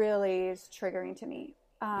really is triggering to me.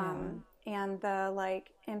 And the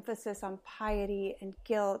like emphasis on piety and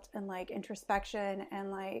guilt and like introspection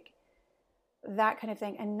and like that kind of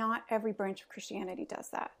thing. And not every branch of Christianity does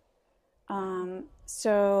that.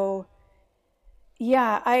 So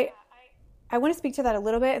yeah, I want to speak to that a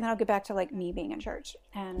little bit, and then I'll get back to like me being in church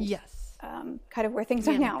and kind of where things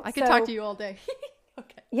are now. I could talk to you all day.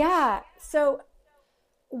 Okay. Yeah. So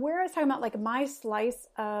where I was talking about like my slice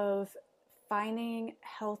of finding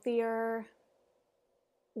healthier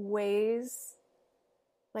ways,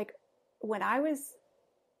 like when I was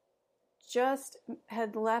just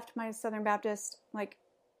had left my Southern Baptist like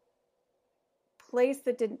place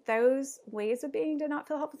that did those ways of being did not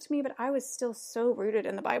feel helpful to me, but I was still so rooted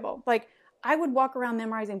in the Bible. Like I would walk around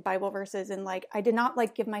memorizing Bible verses and like I did not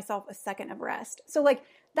like give myself a second of rest. So like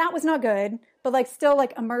that was not good, but like still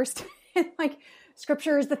like immersed in like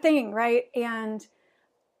scripture is the thing, right?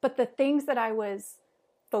 But the things that I was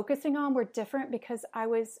focusing on were different because I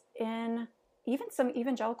was in even some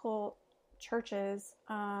evangelical churches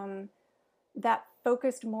that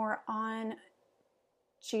focused more on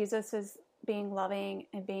Jesus as being loving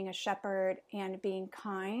and being a shepherd and being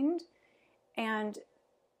kind. And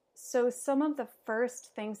so some of the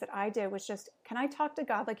first things that I did was just, can I talk to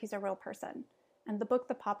God like he's a real person? And the book,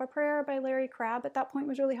 The Papa Prayer by Larry Crabb at that point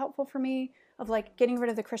was really helpful for me of like getting rid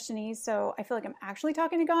of the Christianese. So I feel like I'm actually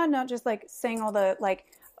talking to God, not just like saying all the like,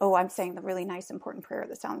 oh, I'm saying the really nice, important prayer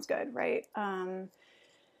that sounds good, right?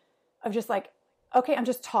 Of just like, okay, I'm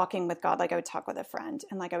just talking with God like I would talk with a friend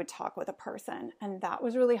and like I would talk with a person. And that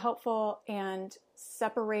was really helpful. And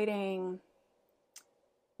separating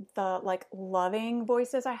the like loving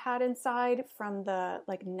voices I had inside from the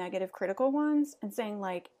like negative critical ones and saying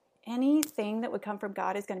like anything that would come from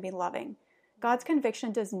God is going to be loving. God's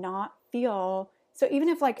conviction does not feel, so even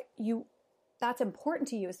if like that's important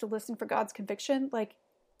to you is to listen for God's conviction, like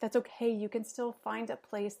that's okay. You can still find a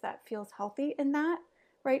place that feels healthy in that,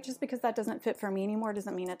 right? Just because that doesn't fit for me anymore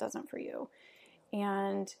doesn't mean it doesn't for you.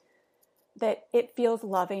 And that it feels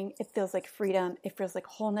loving. It feels like freedom. It feels like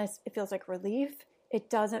wholeness. It feels like relief. It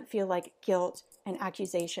doesn't feel like guilt and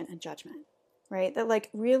accusation and judgment, right? That like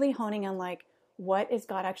really honing on like, what is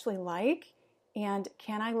God actually like? And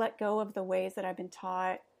can I let go of the ways that I've been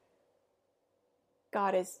taught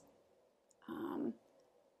God is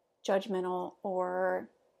judgmental or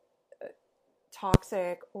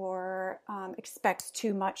toxic or expects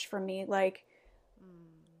too much from me? Like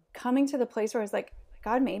coming to the place where I was like,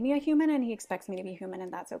 God made me a human and he expects me to be human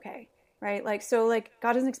and that's okay, right? Like, so like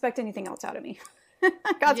God doesn't expect anything else out of me.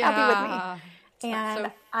 God's happy with me. And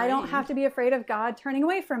so I don't have to be afraid of God turning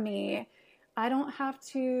away from me. I don't have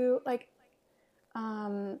to like,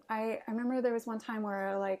 I remember there was one time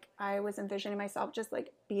where like I was envisioning myself just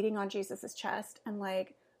like beating on Jesus's chest and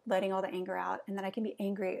like letting all the anger out. And then I can be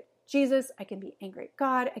angry at Jesus. I can be angry at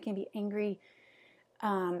God. I can be angry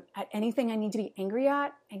at anything I need to be angry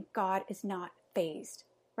at. And God is not fazed,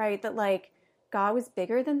 right? That like God was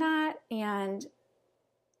bigger than that. And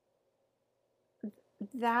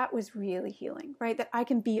that was really healing, right? That I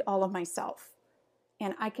can be all of myself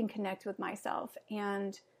and I can connect with myself.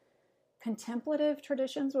 And contemplative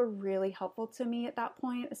traditions were really helpful to me at that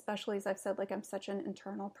point, especially as I've said, like I'm such an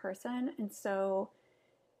internal person. And so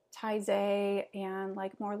Taizé and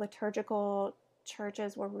like more liturgical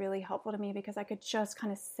churches were really helpful to me because I could just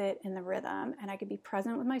kind of sit in the rhythm and I could be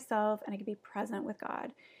present with myself and I could be present with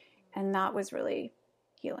God. And that was really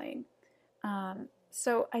healing.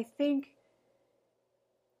 So I think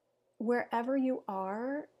wherever you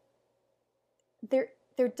are, there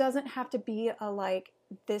doesn't have to be a like,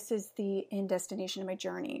 this is the end destination of my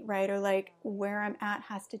journey, right? Or like where I'm at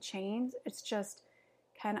has to change. It's just,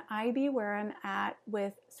 can I be where I'm at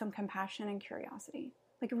with some compassion and curiosity?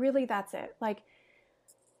 Like really that's it. Like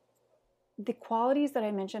the qualities that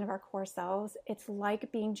I mentioned of our core selves, it's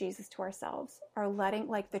like being Jesus to ourselves, or letting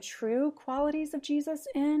like the true qualities of Jesus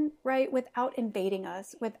in, right? Without invading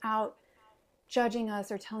us, without judging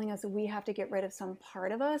us or telling us we have to get rid of some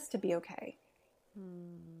part of us to be okay.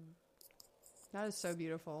 That is so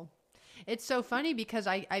beautiful. It's so funny because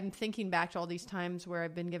I'm thinking back to all these times where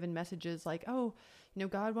I've been given messages like, oh,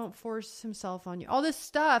 God won't force himself on you, all this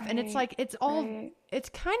stuff. Right. And it's like, it's all, it's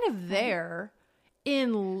kind of there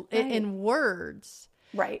in words.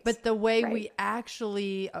 Right. But the way we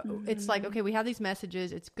actually, it's like, okay, we have these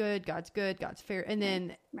messages. It's good. God's fair. And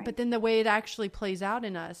then, but then the way it actually plays out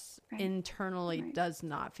in us internally does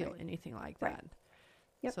not feel anything like that.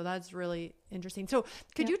 Yep. So that's really interesting. So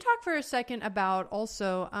could you talk for a second about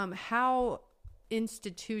also how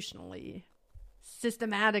institutionally,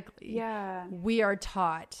 systematically, we are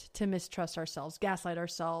taught to mistrust ourselves, gaslight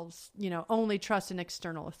ourselves, only trust in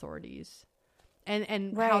external authorities,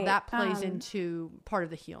 and how that plays into part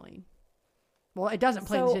of the healing. Well, it doesn't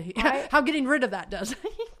play into how getting rid of that does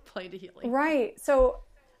play to healing. Right. So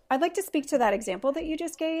I'd like to speak to that example that you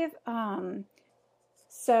just gave.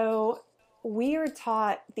 So we are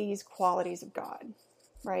taught these qualities of God,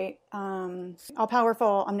 right? All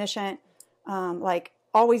powerful, omniscient, like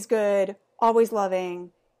always good, always loving,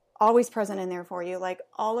 always present in there for you. Like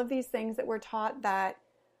all of these things that we're taught that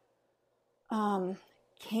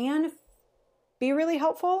can be really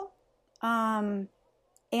helpful. And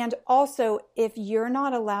also, if you're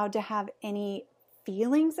not allowed to have any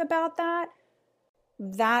feelings about that,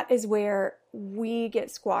 that is where we get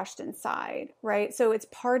squashed inside, right? So it's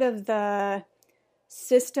part of the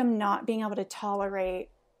system not being able to tolerate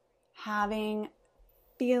having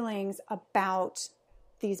feelings about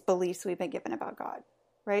these beliefs we've been given about God,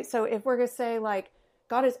 right? So if we're going to say like,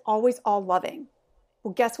 God is always all loving.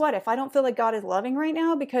 Well, guess what? If I don't feel like God is loving right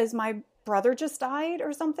now because my brother just died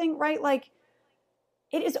or something, right? Like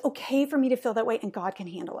it is okay for me to feel that way and God can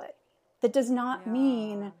handle it. That does not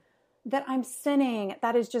mean that I'm sinning.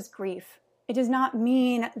 That is just grief. It does not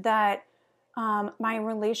mean that my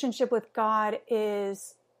relationship with God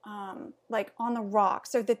is like on the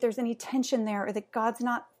rocks, or that there's any tension there, or that God's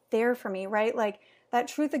not there for me, right? Like that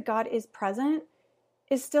truth that God is present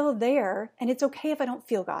is still there. And it's okay if I don't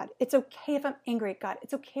feel God. It's okay if I'm angry at God.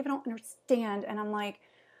 It's okay if I don't understand. And I'm like,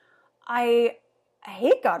 I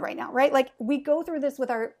hate God right now, right? Like we go through this with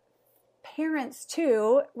our parents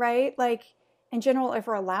too, right? Like in general, if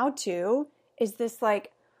we're allowed to, is this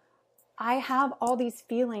like, I have all these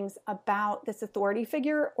feelings about this authority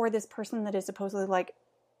figure or this person that is supposedly like,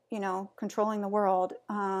 controlling the world,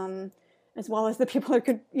 as well as the people that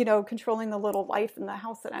could, controlling the little life in the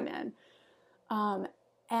house that I'm in.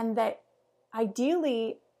 And that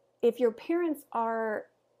ideally, if your parents are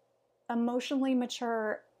emotionally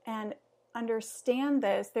mature and understand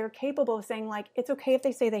this, they're capable of saying like, it's okay if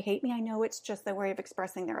they say they hate me. I know it's just their way of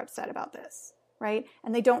expressing they're upset about this, right?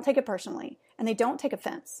 And they don't take it personally and they don't take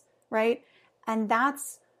offense, right? And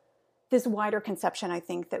that's this wider conception I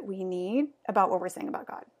think that we need about what we're saying about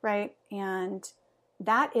God, right? And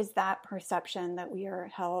that is that perception that we are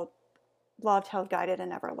loved, held, guided, and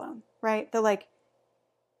never alone, right? That like,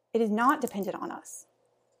 it is not dependent on us,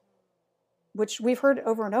 which we've heard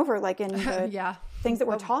over and over, like in the things that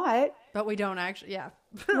we're taught. But we don't actually,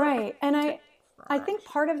 Right. And I think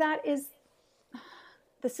part of that is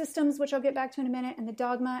the systems, which I'll get back to in a minute, and the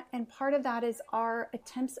dogma. And part of that is our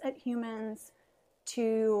attempts at humans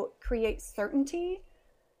to create certainty,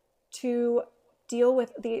 to deal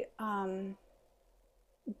with the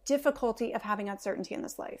difficulty of having uncertainty in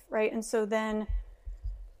this life, right? And so then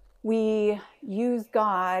we use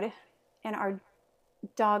God and our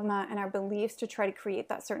dogma and our beliefs to try to create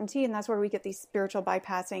that certainty. And that's where we get these spiritual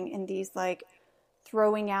bypassing and these like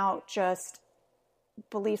throwing out just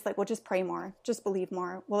beliefs like, well, just pray more, just believe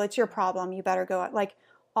more. Well, it's your problem. You better go out. Like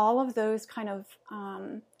all of those kind of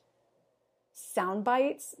sound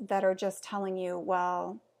bites that are just telling you,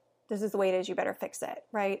 well, this is the way it is, you better fix it,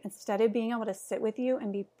 right? Instead of being able to sit with you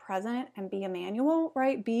and be present and be Emmanuel,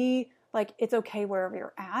 right? Be like, it's okay wherever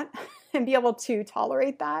you're at and be able to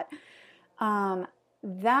tolerate that.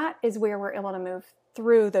 That is where we're able to move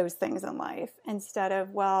through those things in life instead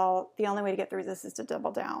of, well, the only way to get through this is to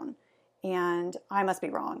double down and I must be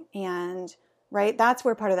wrong. And right, that's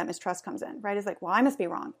where part of that mistrust comes in, right? It's like, well, I must be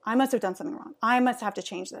wrong. I must have done something wrong. I must have to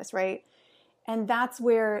change this, right? And that's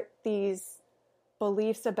where these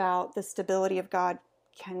beliefs about the stability of God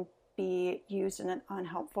can be used in an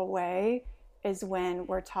unhelpful way, is when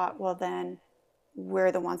we're taught, well, then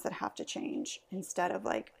we're the ones that have to change, instead of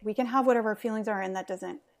like, we can have whatever our feelings are and that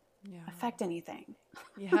doesn't affect anything.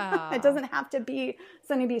 Yeah. It doesn't have to be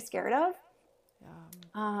something to be scared of.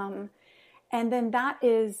 Yeah. And then that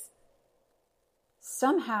is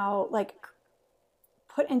somehow like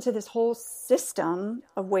put into this whole system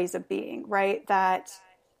of ways of being, right? That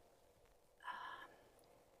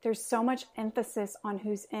there's so much emphasis on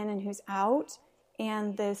who's in and who's out,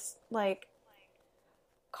 and this like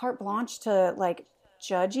carte blanche to like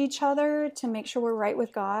judge each other to make sure we're right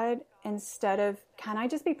with God, instead of, can I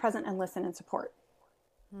just be present and listen and support?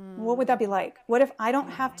 What would that be like? What if I don't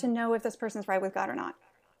have to know if this person's right with God or not?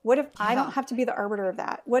 What if I don't have to be the arbiter of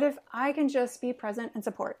that? What if I can just be present and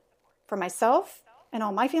support for myself and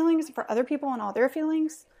all my feelings, for other people and all their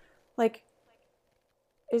feelings? Like,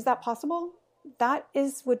 is that possible? That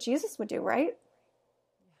is what Jesus would do, right?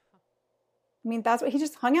 I mean, that's what he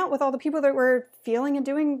just hung out with all the people that were feeling and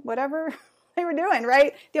doing whatever they were doing,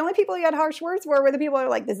 right? The only people he had harsh words for were the people that were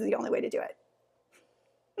like, this is the only way to do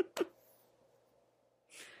it.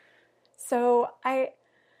 So I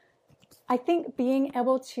think being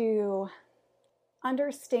able to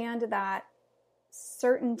understand that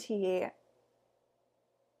certainty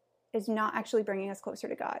is not actually bringing us closer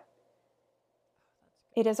to God.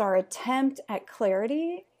 It is our attempt at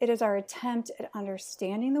clarity. It is our attempt at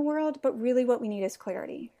understanding the world, but really what we need is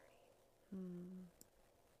clarity.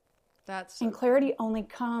 And clarity only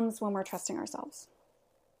comes when we're trusting ourselves.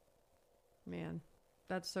 Man,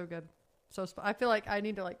 that's so good. So I feel like I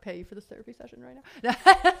need to like pay you for this therapy session right now.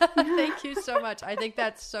 Thank you so much. I think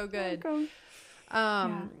that's so good.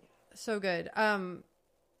 So good.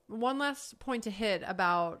 One last point to hit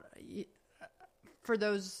about, for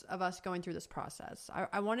those of us going through this process,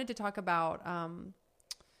 I wanted to talk about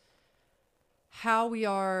how we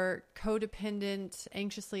are codependent,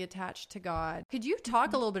 anxiously attached to God. Could you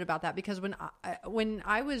talk a little bit about that? Because when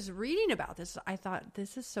I was reading about this, I thought,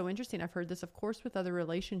 this is so interesting. I've heard this, of course, with other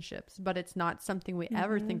relationships, but it's not something we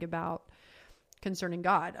ever think about concerning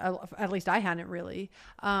God. At least I hadn't really.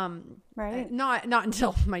 Right. Not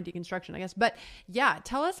until my deconstruction, I guess. But yeah,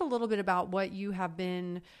 tell us a little bit about what you have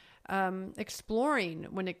been exploring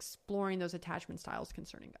when exploring those attachment styles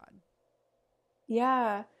concerning God.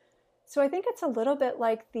 Yeah. So I think it's a little bit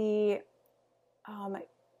like the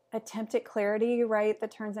attempt at clarity, right,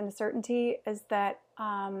 that turns into certainty, is that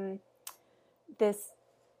this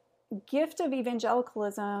gift of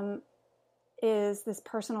evangelicalism is this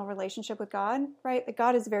personal relationship with God, right? That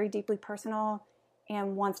God is very deeply personal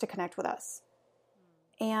and wants to connect with us.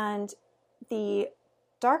 And the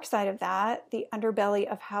dark side of that, the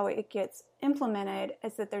underbelly of how it gets implemented,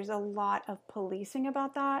 is that there's a lot of policing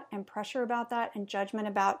about that and pressure about that and judgment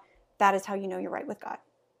about, that is how you know you're right with God.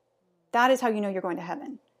 That is how you know you're going to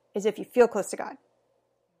heaven, is if you feel close to God.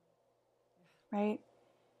 Right?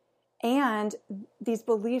 And these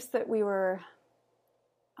beliefs that we were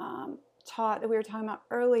taught, that we were talking about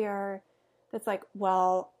earlier, that's like,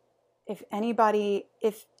 well, if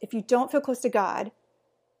you don't feel close to God,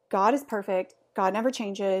 God is perfect, God never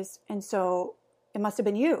changes, and so it must have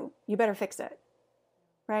been you. You better fix it.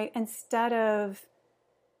 Right? Instead of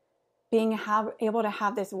being able to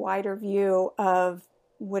have this wider view of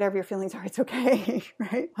whatever your feelings are, it's okay,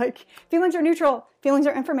 right? Like, feelings are neutral. Feelings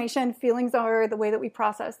are information. Feelings are the way that we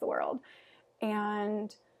process the world.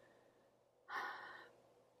 And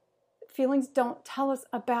feelings don't tell us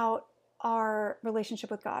about our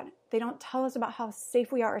relationship with God. They don't tell us about how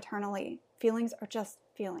safe we are eternally. Feelings are just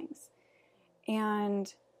feelings.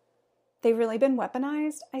 And they've really been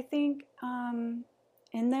weaponized, I think, in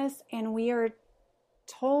this. And we are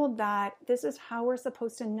told that this is how we're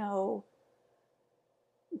supposed to know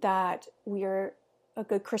that we're a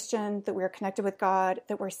good Christian, that we're connected with God,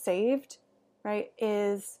 that we're saved, right,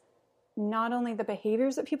 is not only the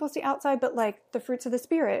behaviors that people see outside, but like the fruits of the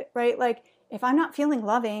Spirit, right? Like, if I'm not feeling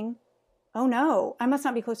loving, oh no, I must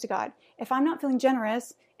not be close to God. If I'm not feeling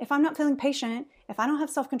generous, if I'm not feeling patient, if I don't have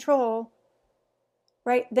self-control,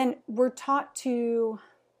 right, then we're taught to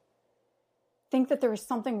think that there is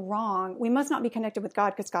something wrong. We must not be connected with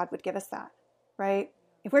God because God would give us that, right?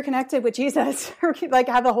 if we're connected with Jesus, or like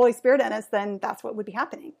have the Holy Spirit in us, then that's what would be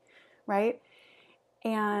happening, right?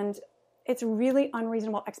 And it's really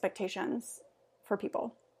unreasonable expectations for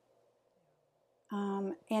people,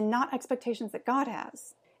 and not expectations that God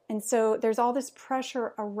has. And so there's all this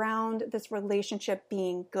pressure around this relationship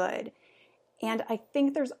being good. And I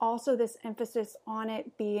think there's also this emphasis on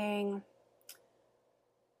it being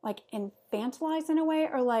like infantilized in a way,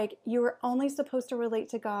 or like you were only supposed to relate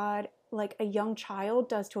to God like a young child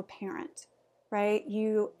does to a parent, right?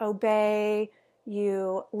 You obey,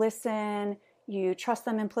 you listen, you trust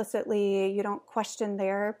them implicitly, you don't question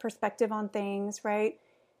their perspective on things, right?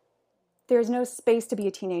 There's no space to be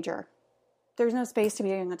a teenager. There's no space to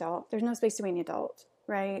be a young adult. There's no space to be an adult,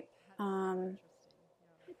 right?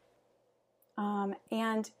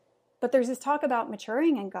 But there's this talk about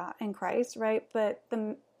maturing in God, in Christ, right? But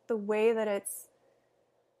the way that it's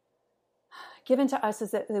given to us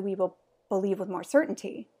is that we will believe with more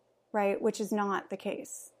certainty, right? Which is not the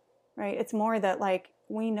case, right? It's more that like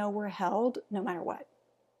we know we're held no matter what.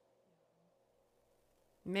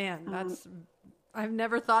 Man, I've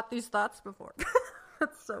never thought these thoughts before.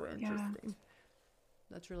 That's so interesting. Yeah.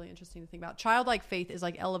 That's really interesting to think about. Childlike faith is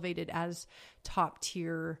like elevated as top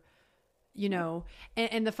tier, you know,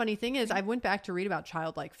 and the funny thing is I went back to read about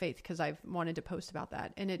childlike faith because I've wanted to post about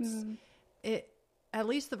that. And it, at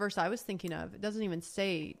least the verse I was thinking of, it doesn't even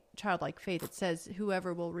say childlike faith. It says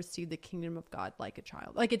whoever will receive the kingdom of God like a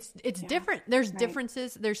child. Like it's different. There's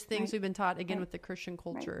differences. There's things we've been taught again with the Christian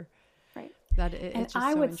culture. Right. That and it's just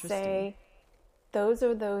I so would say those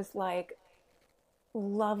are those like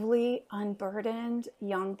lovely, unburdened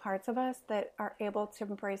young parts of us that are able to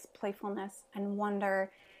embrace playfulness and wonder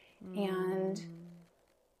and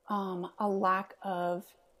a lack of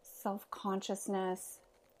self-consciousness,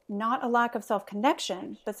 not a lack of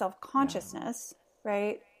self-connection, but self-consciousness,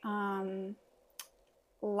 right?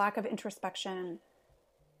 Lack of introspection,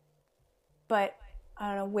 but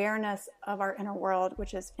an awareness of our inner world,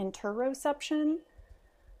 which is interoception,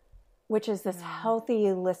 which is this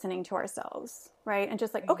healthy listening to ourselves, right? And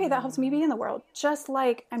just like, okay, that helps me be in the world. Just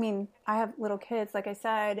like, I mean, I have little kids, like I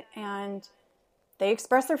said, and they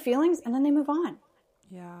express their feelings and then they move on.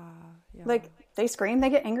 Yeah. Like they scream, they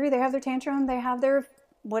get angry, they have their tantrum, they have their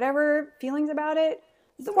whatever feelings about it.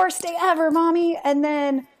 It's the worst day ever, mommy. And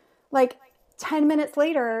then like 10 minutes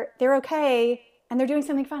later, they're okay and they're doing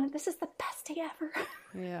something fun. This is the best day ever.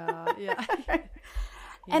 Yeah.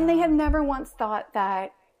 And they have never once thought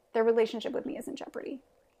that their relationship with me is in jeopardy.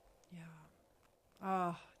 Yeah.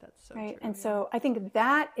 Oh, that's so right. True. And so I think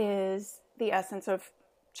that is the essence of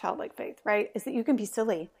childlike faith, right? Is that you can be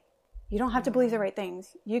silly. You don't have to believe the right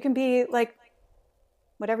things. You can be like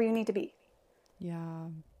whatever you need to be. Yeah.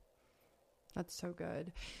 That's so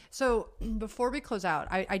good. So before we close out,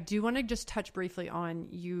 I do want to just touch briefly on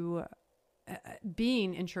you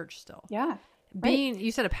being in church still. Yeah. Being,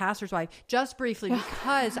 you said a pastor's wife, just briefly,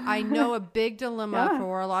 because I know a big dilemma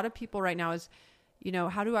for a lot of people right now is, you know,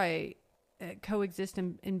 how do I coexist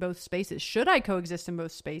in both spaces? Should I coexist in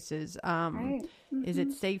both spaces? Is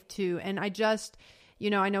it safe to? And I just, you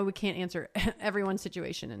know, I know we can't answer everyone's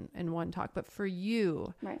situation in one talk, but for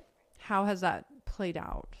you, how has that played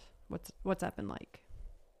out? What's that been like?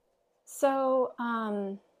 So,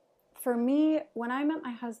 for me, when I met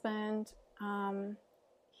my husband,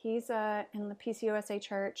 he's in the PCUSA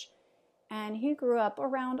church, and he grew up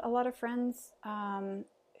around a lot of friends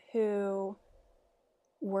who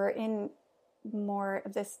were in more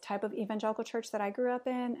of this type of evangelical church that I grew up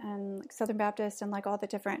in, and like Southern Baptist, and like all the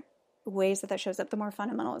different ways that shows up, the more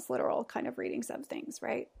fundamentalist, literal kind of readings of things,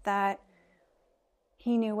 right? That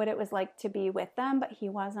he knew what it was like to be with them, but he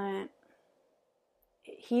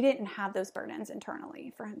didn't have those burdens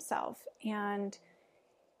internally for himself. And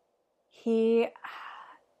he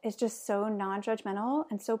is just so non-judgmental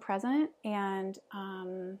and so present. And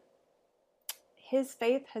his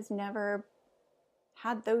faith has never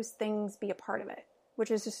had those things be a part of it, which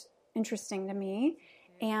is just interesting to me.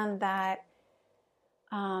 And that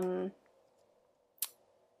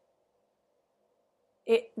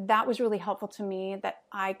that was really helpful to me, that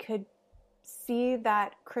I could see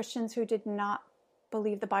that Christians who did not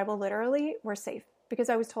believe the Bible literally were safe, because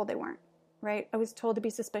I was told they weren't, right? I was told to be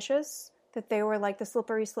suspicious, that they were like the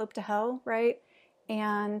slippery slope to hell, right?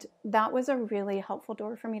 And that was a really helpful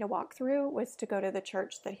door for me to walk through, was to go to the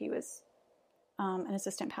church that he was an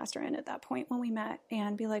assistant pastor in at that point when we met,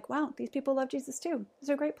 and be like, wow, these people love Jesus too. It's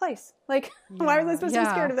a great place. Like, why are they supposed to be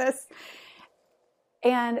scared of this?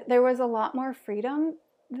 And there was a lot more freedom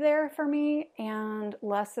there for me, and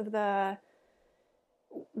less of the,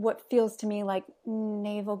 what feels to me like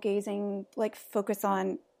navel gazing, like focus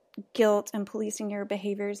on guilt and policing your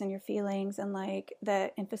behaviors and your feelings, and like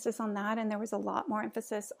the emphasis on that. And there was a lot more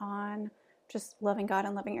emphasis on just loving God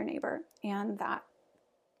and loving your neighbor. And that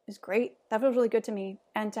is great. That feels really good to me.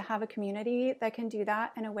 And to have a community that can do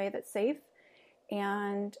that in a way that's safe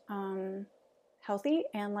and healthy,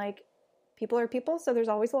 and like people are people, so there's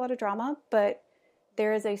always a lot of drama, but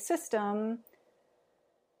there is a system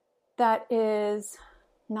that is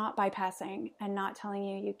not bypassing and not telling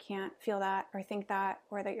you you can't feel that or think that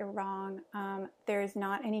or that you're wrong. There is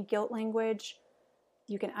not any guilt language.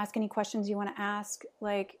 You can ask any questions you want to ask,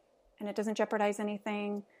 like, and it doesn't jeopardize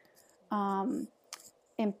anything.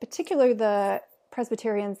 In particular, the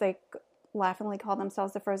Presbyterians, they laughingly call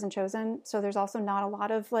themselves the frozen chosen. So there's also not a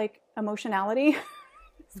lot of like emotionality.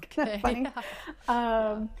 It's kind of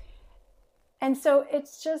funny. And so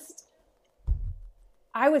it's just,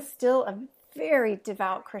 I was still a very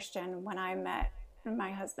devout Christian when I met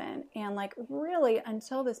my husband. And like really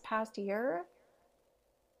until this past year,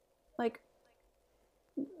 like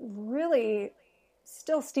really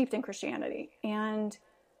still steeped in Christianity. And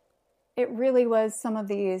it really was some of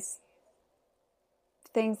these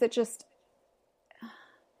things that just,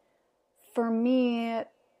 for me,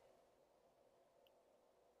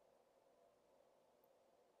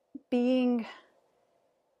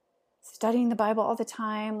 studying the Bible all the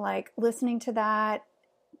time, like listening to that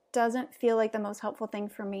doesn't feel like the most helpful thing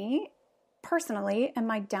for me personally in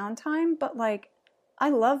my downtime, but like I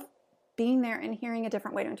love being there and hearing a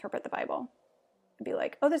different way to interpret the Bible. And be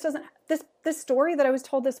like, oh, this story that I was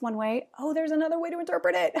told this one way, oh, there's another way to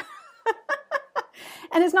interpret it.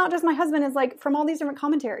 And it's not just my husband, it's like from all these different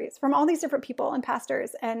commentaries, from all these different people and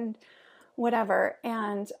pastors and whatever.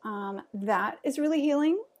 And that is really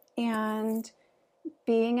healing. And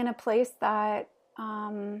being in a place that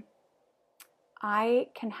I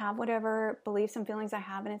can have whatever beliefs and feelings I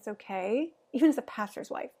have, and it's okay, even as a pastor's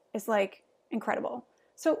wife, is like incredible.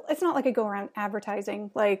 So it's not like I go around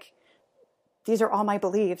advertising like these are all my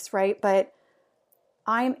beliefs, right? But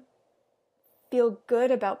I feel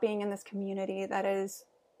good about being in this community that is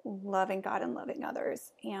loving God and loving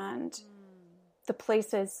others. And the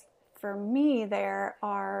places for me there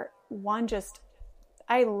are, one, just,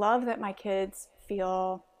 I love that my kids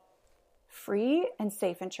feel free and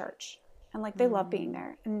safe in church. And like they love being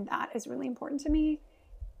there. And that is really important to me,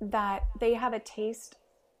 that they have a taste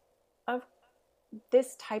of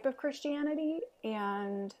this type of Christianity,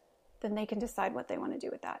 and then they can decide what they want to do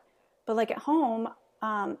with that. But like at home,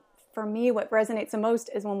 for me, what resonates the most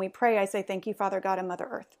is when we pray, I say, thank you, Father God and Mother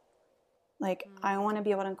Earth. Like, I want to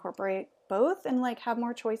be able to incorporate both and like have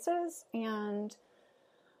more choices, and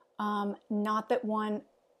not that one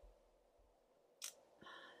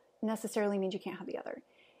necessarily means you can't have the other.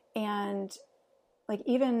 And like,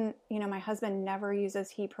 even, my husband never uses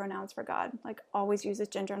he pronouns for God, like always uses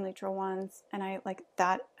gender neutral ones. And I like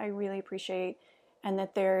that, I really appreciate, and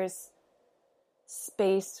that there's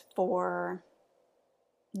space for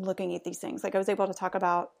looking at these things. Like I was able to talk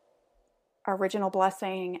about original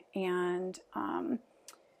blessing and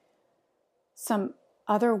some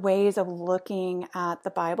other ways of looking at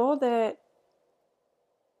the Bible that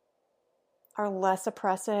are less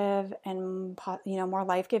oppressive and, more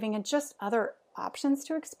life-giving, and just other options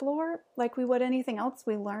to explore, like we would anything else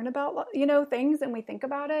we learn about, things, and we think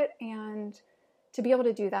about it. And to be able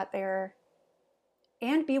to do that there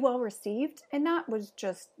and be well received, and that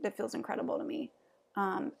feels incredible to me.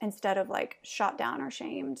 Instead of like shot down or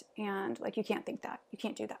shamed and like, you can't think that, you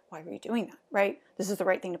can't do that, why are you doing that, right? This is the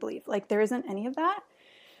right thing to believe. Like there isn't any of that,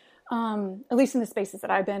 at least in the spaces that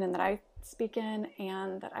I've been and that I speak in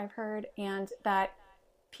and that I've heard, and that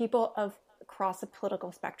people across the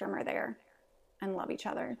political spectrum are there and love each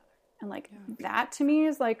other. And like that to me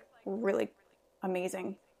is like really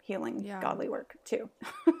amazing, healing, godly work too.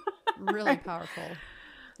 Really powerful.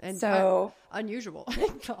 And so unusual,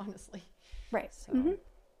 honestly. Right. So, wow.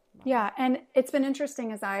 Yeah. And it's been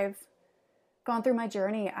interesting as I've gone through my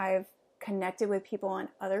journey, I've connected with people in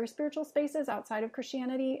other spiritual spaces outside of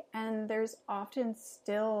Christianity. And there's often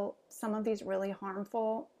still some of these really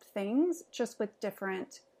harmful things, just with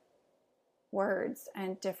different words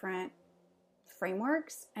and different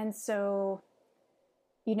frameworks. And so,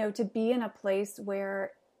 to be in a place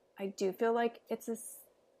where I do feel like it's a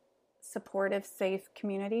supportive, safe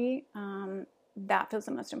community, that feels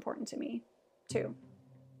the most important to me too.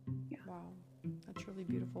 Yeah. Wow. That's really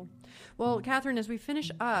beautiful. Well, Catherine, as we finish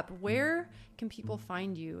up, where can people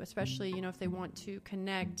find you, especially, if they want to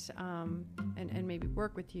connect and maybe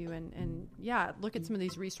work with you and look at some of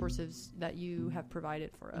these resources that you have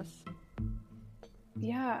provided for us?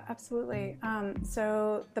 Yeah, absolutely.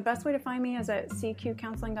 So the best way to find me is at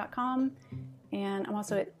cqcounseling.com. And I'm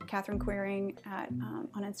also at Catherine Quiring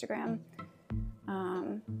on Instagram.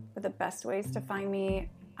 But the best ways to find me,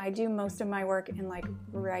 I do most of my work in like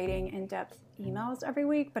writing in-depth emails every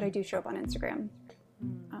week, but I do show up on Instagram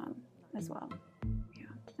as well. Yeah.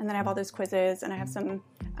 And then I have all those quizzes, and I have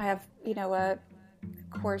a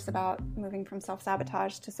course about moving from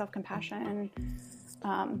self-sabotage to self-compassion.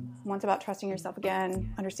 One's about trusting yourself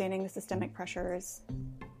again, understanding the systemic pressures,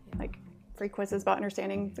 like free quizzes about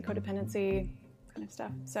understanding the codependency kind of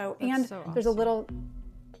stuff. So, That's and so awesome. There's a little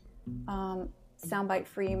soundbite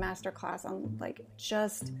free masterclass on like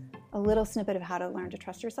just a little snippet of how to learn to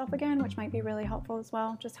trust yourself again, which might be really helpful as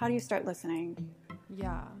well. Just how do you start listening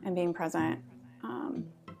and being present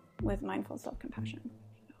with mindful self-compassion.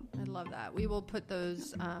 I love that. We will put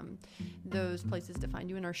those places to find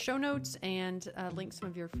you in our show notes and link some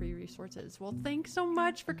of your free resources. Well, thanks so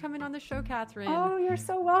much for coming on the show, Catherine. Oh, you're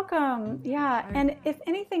so welcome. Yeah. And if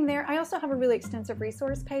anything there, I also have a really extensive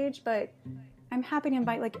resource page, but I'm happy to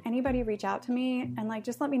invite like anybody reach out to me and like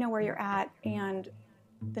just let me know where you're at and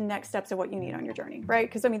the next steps of what you need on your journey, right?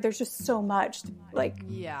 Because I mean, there's just so much like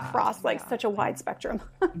across like such a wide spectrum.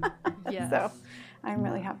 Yes. So I'm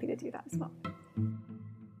really happy to do that as well.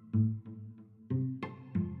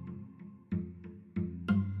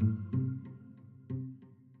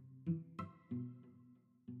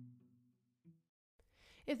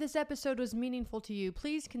 If this episode was meaningful to you,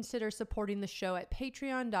 please consider supporting the show at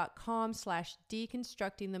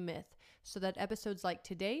patreon.com/deconstructingthemyth so that episodes like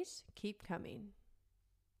today's keep coming.